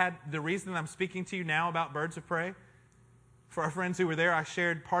what the reason I'm speaking to you now about birds of prey, for our friends who were there, I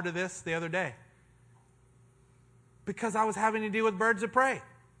shared part of this the other day. Because I was having to deal with birds of prey.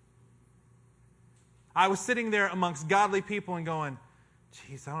 I was sitting there amongst godly people and going,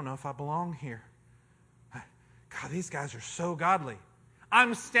 geez, I don't know if I belong here. God, these guys are so godly.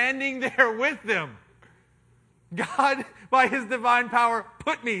 I'm standing there with them. God, by His divine power,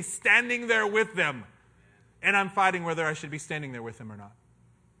 put me standing there with them. And I'm fighting whether I should be standing there with them or not.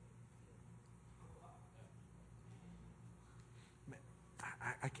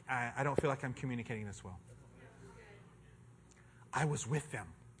 I don't feel like I'm communicating this well. I was with them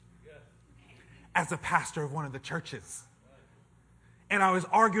as a pastor of one of the churches. And I was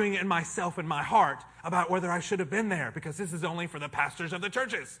arguing in myself and my heart about whether I should have been there because this is only for the pastors of the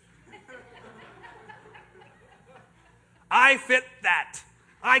churches. I fit that.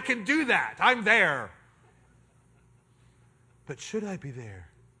 I can do that. I'm there. But should I be there?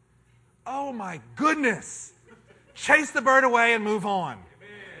 Oh my goodness. Chase the bird away and move on.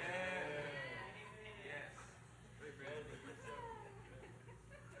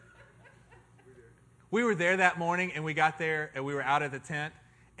 We were there that morning, and we got there, and we were out at the tent,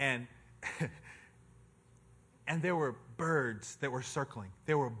 and there were birds that were circling.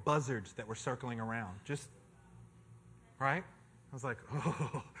 There were buzzards that were circling around. Just, right? I was like,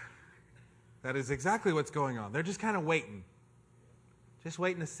 oh, that is exactly what's going on. They're just kind of waiting. Just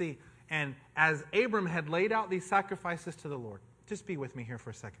waiting to see. And as Abram had laid out these sacrifices to the Lord, just be with me here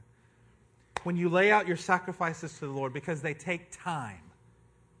for a second. When you lay out your sacrifices to the Lord, because they take time,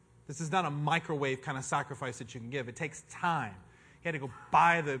 this is not a microwave kind of sacrifice that you can give. It takes time. He had to go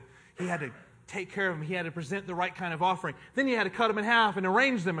he had to take care of them. He had to present the right kind of offering. Then he had to cut them in half and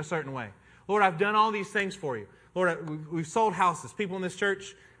arrange them a certain way. Lord, I've done all these things for you. Lord, we've sold houses. People in this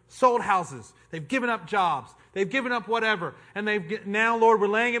church sold houses. They've given up jobs. They've given up whatever. And now, Lord, we're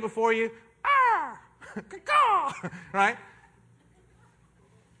laying it before you. Right?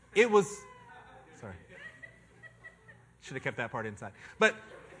 It was, sorry. Should have kept that part inside. But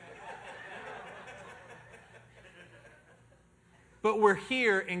we're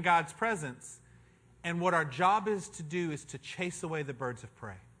here in God's presence, and what our job is to do is to chase away the birds of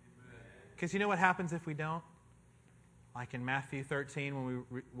prey. Because you know what happens if we don't? Like in Matthew 13,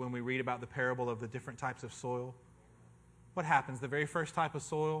 when we read about the parable of the different types of soil, what happens? The very first type of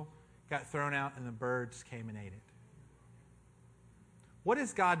soil got thrown out and the birds came and ate it. What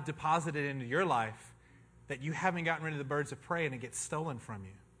has God deposited into your life that you haven't gotten rid of the birds of prey and it gets stolen from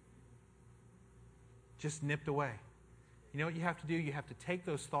you? Just nipped away. You know what you have to do? You have to take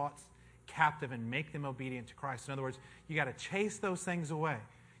those thoughts captive and make them obedient to Christ. In other words, you got to chase those things away.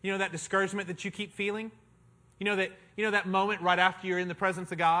 You know that discouragement that you keep feeling? You know that moment right after you're in the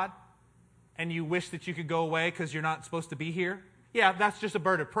presence of God and you wish that you could go away because you're not supposed to be here? Yeah, that's just a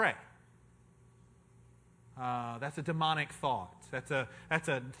bird of prey. That's a demonic thought. That's a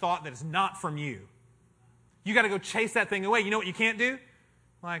thought that is not from you. You got to go chase that thing away. You know what you can't do?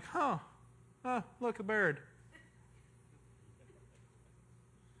 Like, look, a bird.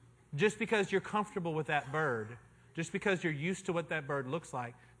 Just because you're comfortable with that bird, just because you're used to what that bird looks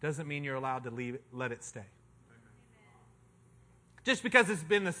like, doesn't mean you're allowed to let it stay. Just because it's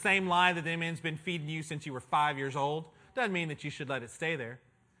been the same lie that the enemy's been feeding you since you were 5 years old, doesn't mean that you should let it stay there.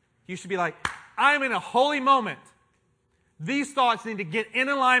 You should be like, I'm in a holy moment. These thoughts need to get in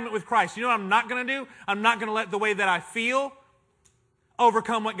alignment with Christ. You know what I'm not going to do? I'm not going to let the way that I feel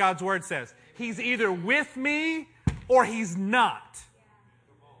overcome what God's Word says. He's either with me or He's not.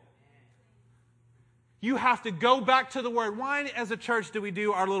 You have to go back to the Word. Why, as a church, do we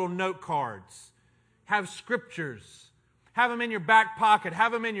do our little note cards? Have scriptures. Have them in your back pocket.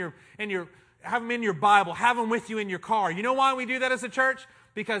 Have them in your Bible. Have them with you in your car. You know why we do that as a church?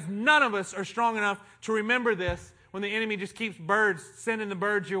 Because none of us are strong enough to remember this when the enemy just keeps sending the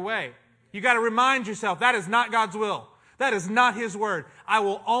birds your way. You got to remind yourself that is not God's will. That is not His Word. I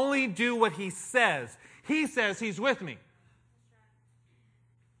will only do what He says. He says He's with me.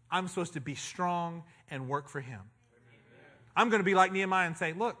 I'm supposed to be strong and work for Him. I'm going to be like Nehemiah and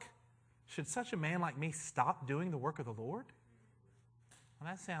say, look, should such a man like me stop doing the work of the Lord? Well,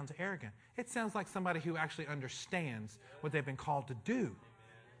 that sounds arrogant. It sounds like somebody who actually understands what they've been called to do.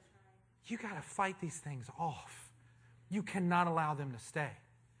 You got to fight these things off. You cannot allow them to stay.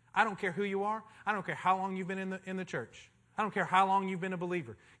 I don't care who you are. I don't care how long you've been in the church. I don't care how long you've been a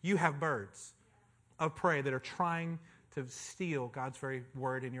believer. You have birds of prey that are trying to steal God's very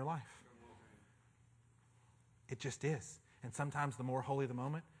word in your life. It just is. And sometimes the more holy the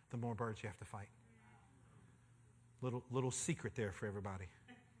moment, the more birds you have to fight. Little secret there for everybody.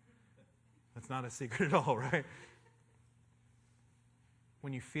 That's not a secret at all, right?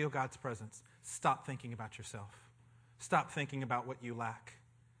 When you feel God's presence, stop thinking about yourself. Stop thinking about what you lack.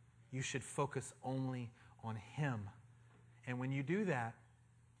 You should focus only on Him. And when you do that,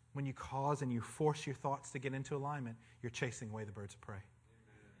 when you cause and you force your thoughts to get into alignment, you're chasing away the birds of prey.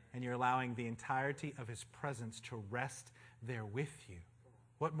 And you're allowing the entirety of His presence to rest there with you.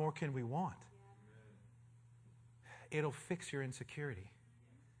 What more can we want? It'll fix your insecurity.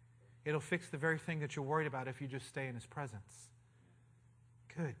 It'll fix the very thing that you're worried about if you just stay in His presence.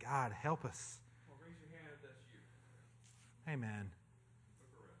 Good God, help us. Well, raise your hand if that's you. Amen.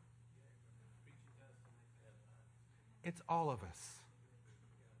 It's all of us.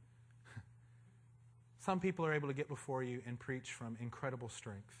 Some people are able to get before you and preach from incredible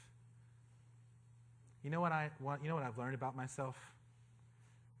strength. You know what I've learned about myself?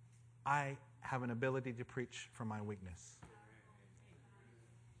 I have an ability to preach from my weakness.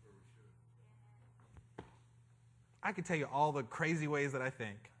 I could tell you all the crazy ways that I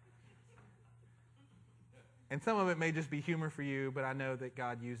think. And some of it may just be humor for you, but I know that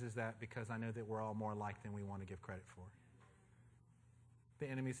God uses that because I know that we're all more alike than we want to give credit for. The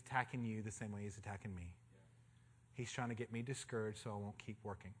enemy's attacking you the same way he's attacking me. He's trying to get me discouraged so I won't keep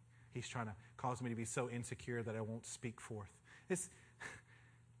working. He's trying to cause me to be so insecure that I won't speak forth.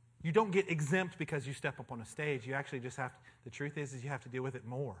 You don't get exempt because you step up on a stage. You actually just have to, the truth is you have to deal with it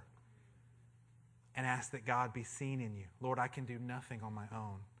more. And ask that God be seen in you. Lord, I can do nothing on my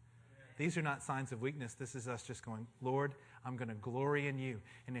own. These are not signs of weakness. This is us just going, Lord, I'm going to glory in you.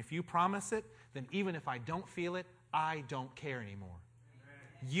 And if you promise it, then even if I don't feel it, I don't care anymore.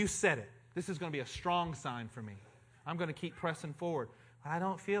 You said it. This is going to be a strong sign for me. I'm going to keep pressing forward. I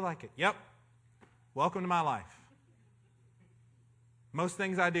don't feel like it. Yep. Welcome to my life. Most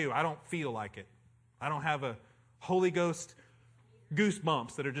things I do, I don't feel like it. I don't have a Holy Ghost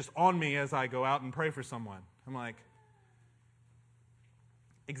goosebumps that are just on me as I go out and pray for someone. I'm like,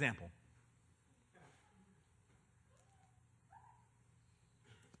 example.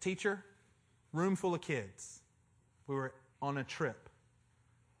 Teacher, room full of kids. We were on a trip.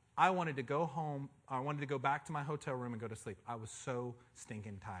 I wanted to go home. I wanted to go back to my hotel room and go to sleep. I was so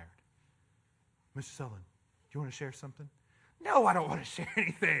stinking tired. Mr. Sullivan, do you want to share something? No, I don't want to share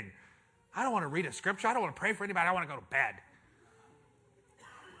anything. I don't want to read a scripture. I don't want to pray for anybody. I want to go to bed.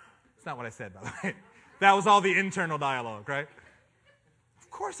 That's not what I said, by the way. That was all the internal dialogue, right? Of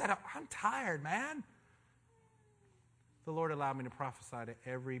course I'm tired, man. The Lord allowed me to prophesy to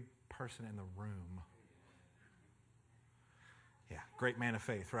every person in the room. Yeah, great man of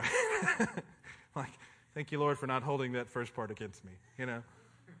faith, right? Like, thank you, Lord, for not holding that first part against me. You know,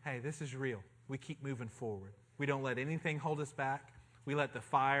 hey, this is real. We keep moving forward. We don't let anything hold us back. We let the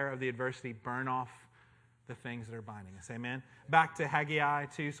fire of the adversity burn off the things that are binding us. Amen? Back to Haggai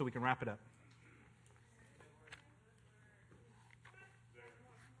 2 so we can wrap it up.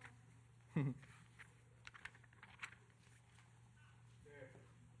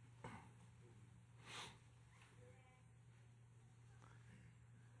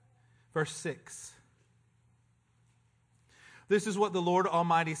 Verse 6. This is what the Lord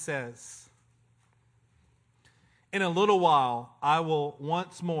Almighty says. In a little while, I will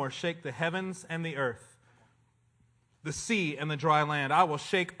once more shake the heavens and the earth, the sea and the dry land. I will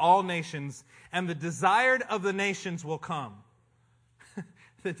shake all nations, and the desired of the nations will come.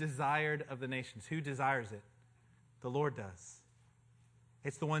 The desired of the nations. Who desires it? The Lord does.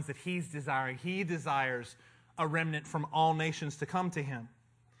 It's the ones that He's desiring. He desires a remnant from all nations to come to Him.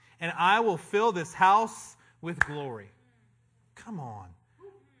 And I will fill this house with glory. Come on,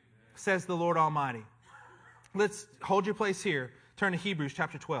 says the Lord Almighty. Let's hold your place here. Turn to Hebrews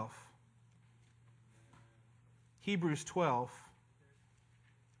chapter 12. Hebrews 12.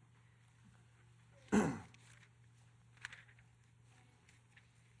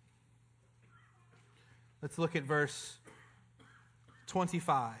 Let's look at verse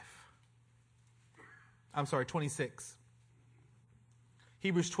 25. I'm sorry, 26.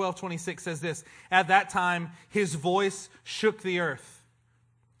 Hebrews 12:26 says this, at that time His voice shook the earth.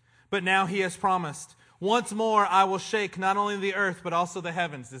 But now He has promised, once more I will shake not only the earth but also the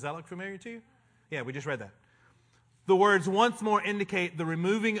heavens. Does that look familiar to you? Yeah, we just read that. The words once more indicate the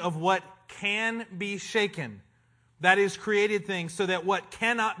removing of what can be shaken. That is, created things, so that what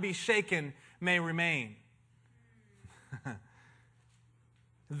cannot be shaken may remain.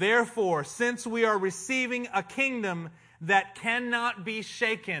 Therefore, since we are receiving a kingdom that cannot be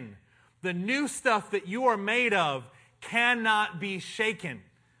shaken, the new stuff that you are made of cannot be shaken.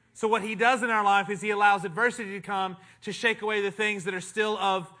 So what He does in our life is He allows adversity to come to shake away the things that are still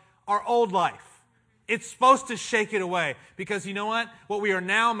of our old life. It's supposed to shake it away, because you know what? What we are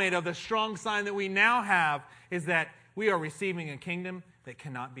now made of, the strong sign that we now have, is that we are receiving a kingdom that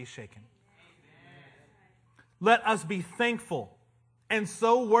cannot be shaken. Let us be thankful and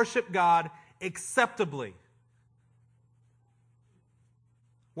so worship God acceptably.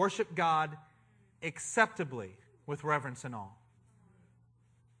 Worship God acceptably with reverence and awe.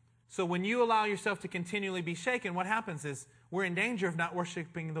 So when you allow yourself to continually be shaken, what happens is we're in danger of not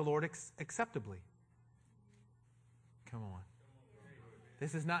worshiping the Lord acceptably. Come on.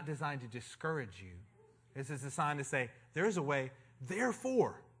 This is not designed to discourage you. This is designed to say, there is a way.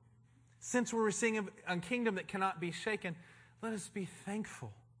 Therefore, since we're receiving a kingdom that cannot be shaken, let us be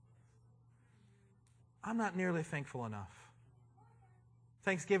thankful. I'm not nearly thankful enough.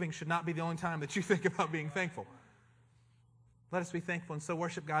 Thanksgiving should not be the only time that you think about being thankful. Let us be thankful and so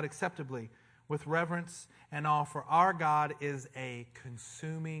worship God acceptably with reverence and awe, for our God is a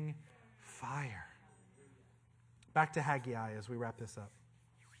consuming fire. Back to Haggai as we wrap this up.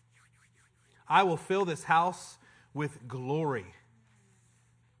 I will fill this house with glory.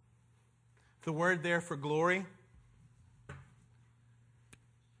 The word there for glory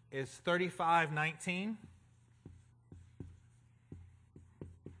is 35:19.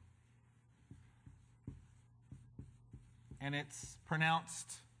 And it's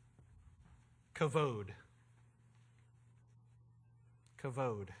pronounced kavod.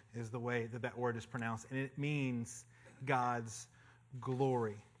 Kavod is the way that that word is pronounced, and it means God's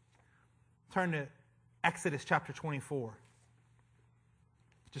glory. Turn to Exodus chapter 24.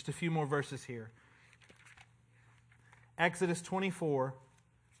 Just a few more verses here. Exodus 24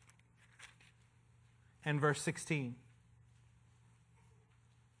 and verse 16.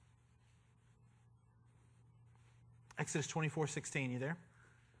 Exodus 24:16. You there?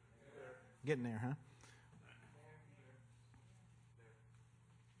 Getting there, huh?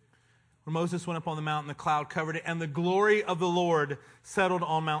 When Moses went up on the mountain, the cloud covered it, and the glory of the Lord settled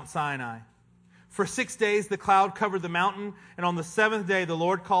on Mount Sinai. For 6 days the cloud covered the mountain, and on the seventh day the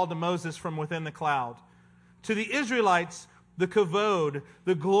Lord called to Moses from within the cloud. To the Israelites, the kavod,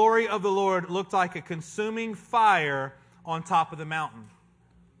 the glory of the Lord, looked like a consuming fire on top of the mountain.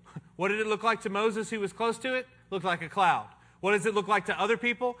 What did it look like to Moses who was close to it? Looked like a cloud. What does it look like to other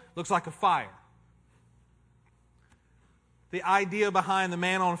people? Looks like a fire. The idea behind the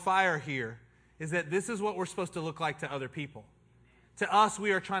man on fire here is that this is what we're supposed to look like to other people. To us,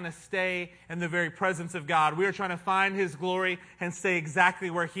 we are trying to stay in the very presence of God. We are trying to find His glory and stay exactly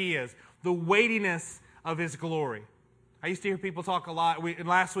where He is. The weightiness of His glory. I used to hear people talk a lot.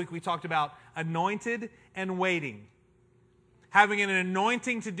 Last week we talked about anointed and waiting. Having an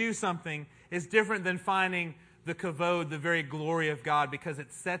anointing to do something is different than finding the kavod, the very glory of God, because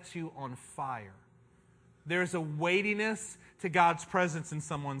it sets you on fire. There's a weightiness to God's presence in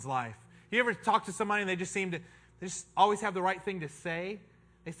someone's life. You ever talk to somebody and they just always have the right thing to say?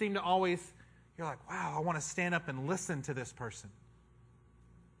 They seem to always, you're like, wow, I want to stand up and listen to this person.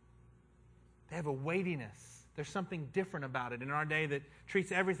 They have a weightiness. There's something different about it in our day that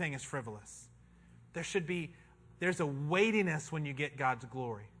treats everything as frivolous. There's a weightiness when you get God's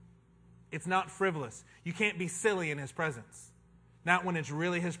glory. It's not frivolous. You can't be silly in His presence. Not when it's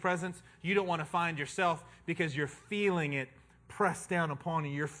really His presence. You don't want to find yourself because you're feeling it pressed down upon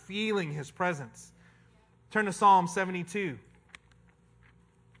you. You're feeling His presence. Turn to Psalm 72.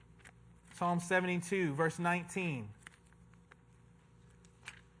 Psalm 72, verse 19.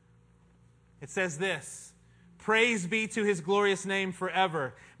 It says this, "Praise be to His glorious name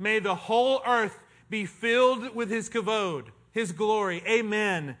forever. May the whole earth be filled with His kavod, His glory.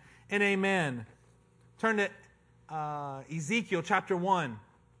 Amen and amen." Turn to Ezekiel chapter 1,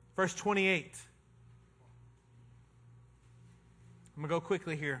 verse 28. I'm going to go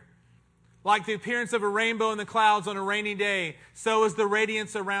quickly here. "Like the appearance of a rainbow in the clouds on a rainy day, so is the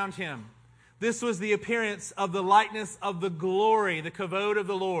radiance around Him. This was the appearance of the likeness of the glory, the kavod of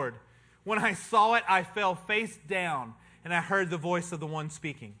the Lord. When I saw it, I fell face down, and I heard the voice of the one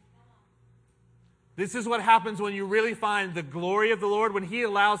speaking." This is what happens when you really find the glory of the Lord, when He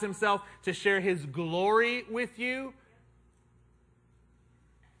allows Himself to share His glory with you.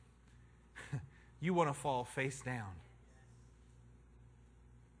 You want to fall face down.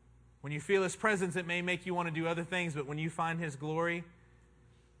 When you feel His presence, it may make you want to do other things, but when you find His glory,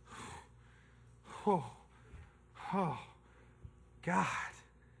 oh, God.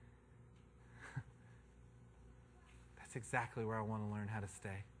 That's exactly where I want to learn how to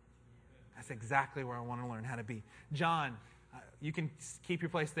stay. That's exactly where I want to learn how to be. John, you can keep your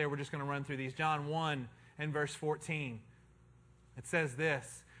place there. We're just going to run through these. John 1 and verse 14. It says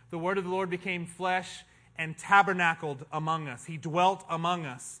this, "The word of the Lord became flesh and tabernacled among us. He dwelt among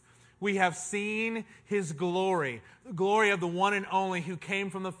us. We have seen His glory, the glory of the one and only who came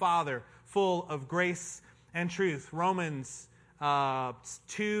from the Father, full of grace and truth." Romans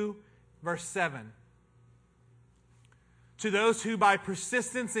 2, verse 7. "To those who by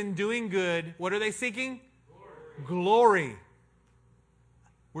persistence in doing good," what are they seeking? Glory.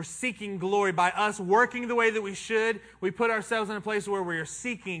 We're seeking glory. By us working the way that we should, we put ourselves in a place where we are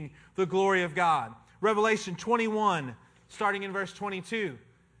seeking the glory of God. Revelation 21, starting in verse 22,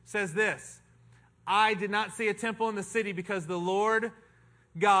 says this, "I did not see a temple in the city because the Lord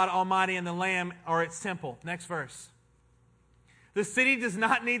God Almighty and the Lamb are its temple." Next verse. "The city does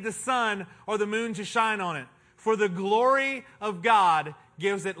not need the sun or the moon to shine on it, for the glory of God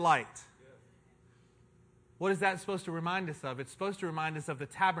gives it light." What is that supposed to remind us of? It's supposed to remind us of the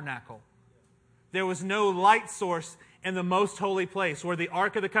tabernacle. There was no light source in the most holy place. Where the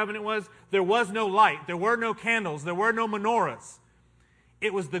Ark of the Covenant was, there was no light. There were no candles. There were no menorahs.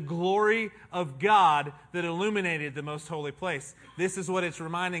 It was the glory of God that illuminated the most holy place. This is what it's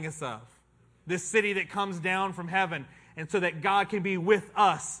reminding us of. This city that comes down from heaven, and so that God can be with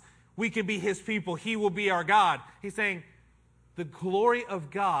us. We can be His people. He will be our God. He's saying the glory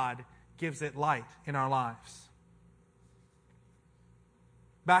of God gives it light in our lives.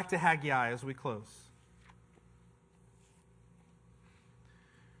 Back to Haggai as we close.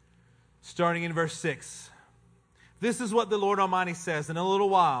 Starting in verse 6. "This is what the Lord Almighty says, in a little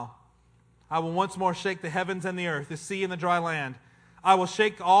while, I will once more shake the heavens and the earth, the sea and the dry land. I will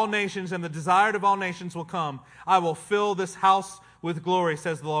shake all nations, and the desired of all nations will come. I will fill this house with glory,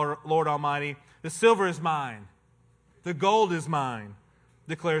 says the Lord Almighty. The silver is mine. The gold is mine,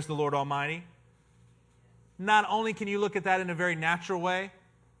 declares the Lord Almighty." Not only can you look at that in a very natural way,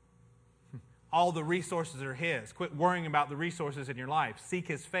 all the resources are His. Quit worrying about the resources in your life. Seek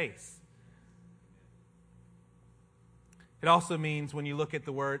His face. It also means, when you look at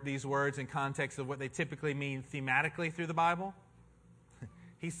these words in context of what they typically mean thematically through the Bible,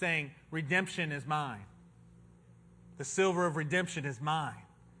 He's saying, redemption is mine. The silver of redemption is mine.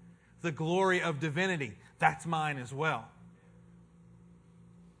 The glory of divinity, that's mine as well.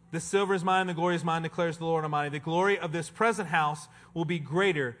 "The silver is mine, the glory is mine, declares the Lord Almighty. The glory of this present house will be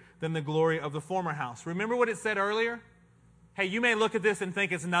greater than the glory of the former house." Remember what it said earlier? Hey, you may look at this and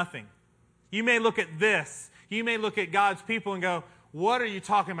think it's nothing. You may look at this. You may look at God's people and go, what are you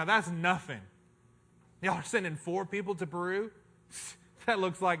talking about? That's nothing. Y'all are sending 4 people to Peru? That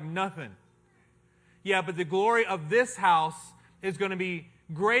looks like nothing. Yeah, but the glory of this house is going to be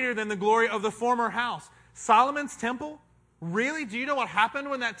greater than the glory of the former house. Solomon's temple? Really? Do you know what happened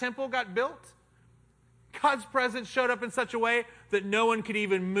when that temple got built? God's presence showed up in such a way that no one could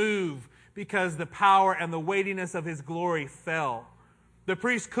even move because the power and the weightiness of His glory fell. The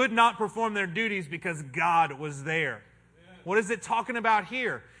priests could not perform their duties because God was there. What is it talking about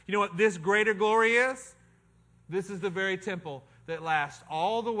here? You know what this greater glory is? This is the very temple that lasts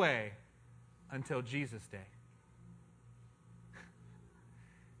all the way until Jesus' day.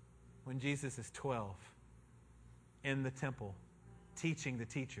 When Jesus is 12 in the temple teaching the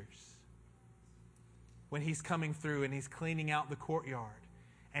teachers. When He's coming through and He's cleaning out the courtyard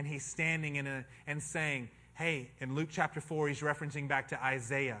and He's standing and saying, hey, in Luke chapter 4, He's referencing back to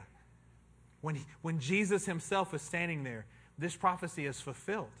Isaiah. When Jesus Himself is standing there, this prophecy is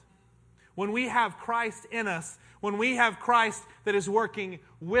fulfilled. When we have Christ in us, when we have Christ that is working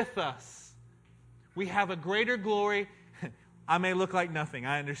with us, we have a greater glory. I may look like nothing,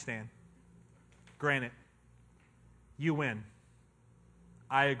 I understand. Granted, you win.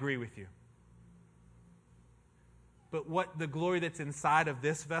 I agree with you. But what the glory that's inside of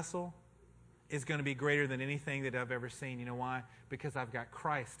this vessel is going to be greater than anything that I've ever seen. You know why? Because I've got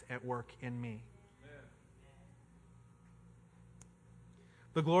Christ at work in me. Amen.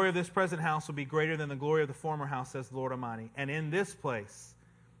 The glory of this present house will be greater than the glory of the former house, says the Lord Almighty. And in this place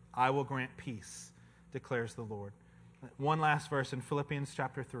I will grant peace, declares the Lord. One last verse in Philippians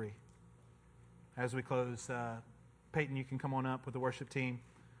chapter 3. As we close, Peyton, you can come on up with the worship team.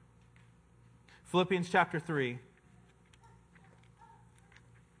 Philippians chapter 3.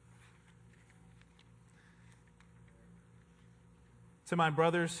 To my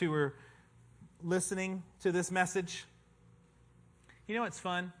brothers who are listening to this message, you know what's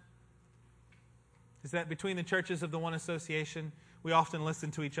fun? Is that between the churches of the One Association, we often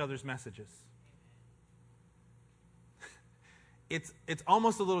listen to each other's messages. It's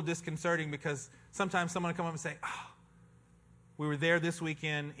almost a little disconcerting because sometimes someone will come up and say, we were there this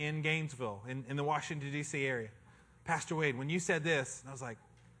weekend in Gainesville, in the Washington, D.C. area. Pastor Wade, when you said this, and I was like,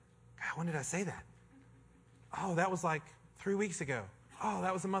 God, when did I say that? Oh, that was like 3 weeks ago. Oh,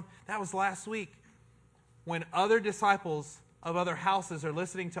 that was a month. That was last week. When other disciples of other houses are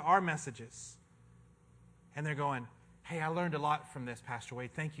listening to our messages, and they're going, hey, I learned a lot from this, Pastor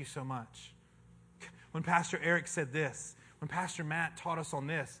Wade. Thank you so much. When Pastor Eric said this, when Pastor Matt taught us on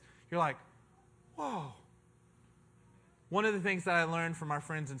this, you're like, whoa. One of the things that I learned from our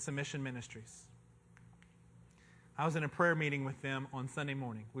friends in Submission Ministries, I was in a prayer meeting with them on Sunday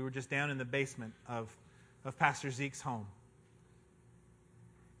morning. We were just down in the basement of Pastor Zeke's home.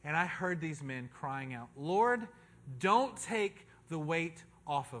 And I heard these men crying out, Lord, don't take the weight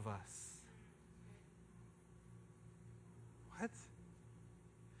off of us. What?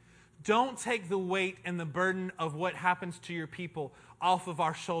 Don't take the weight and the burden of what happens to your people off of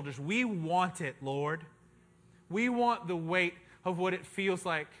our shoulders. We want it, Lord. We want the weight of what it feels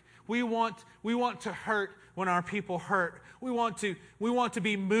like. We want to hurt when our people hurt. We want to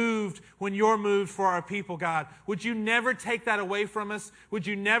be moved when you're moved for our people, God. Would you never take that away from us? Would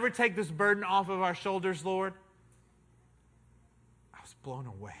you never take this burden off of our shoulders, Lord? I was blown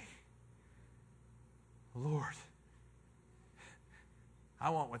away. Lord,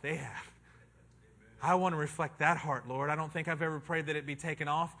 I want what they have. I want to reflect that heart, Lord. I don't think I've ever prayed that it be taken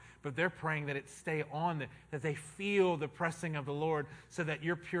off, but they're praying that it stay on, that they feel the pressing of the Lord so that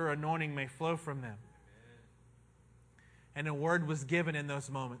your pure anointing may flow from them. And a word was given in those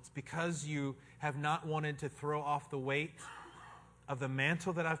moments. Because you have not wanted to throw off the weight of the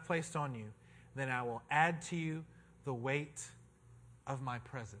mantle that I've placed on you, then I will add to you the weight of my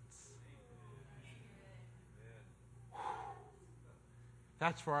presence.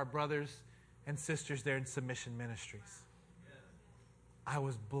 That's for our brothers and sisters there in Submission Ministries. I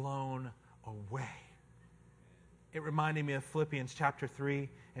was blown away. It reminded me of Philippians chapter 3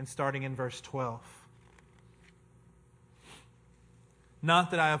 and starting in verse 12.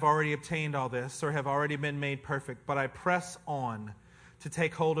 Not that I have already obtained all this or have already been made perfect, but I press on to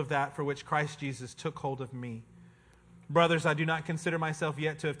take hold of that for which Christ Jesus took hold of me. Brothers, I do not consider myself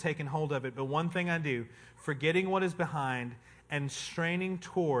yet to have taken hold of it, but one thing I do, forgetting what is behind and straining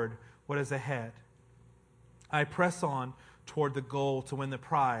toward what is ahead. I press on toward the goal to win the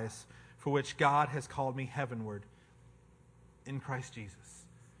prize for which God has called me heavenward in Christ Jesus.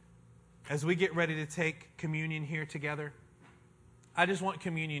 As we get ready to take communion here together, I just want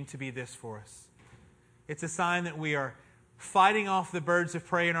communion to be this for us. It's a sign that we are fighting off the birds of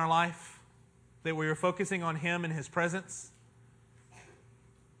prey in our life. that we are focusing on Him and His presence,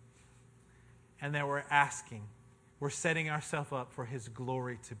 and that we're setting ourselves up for His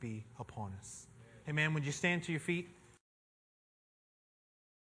glory to be upon us. Amen. Would you stand to your feet?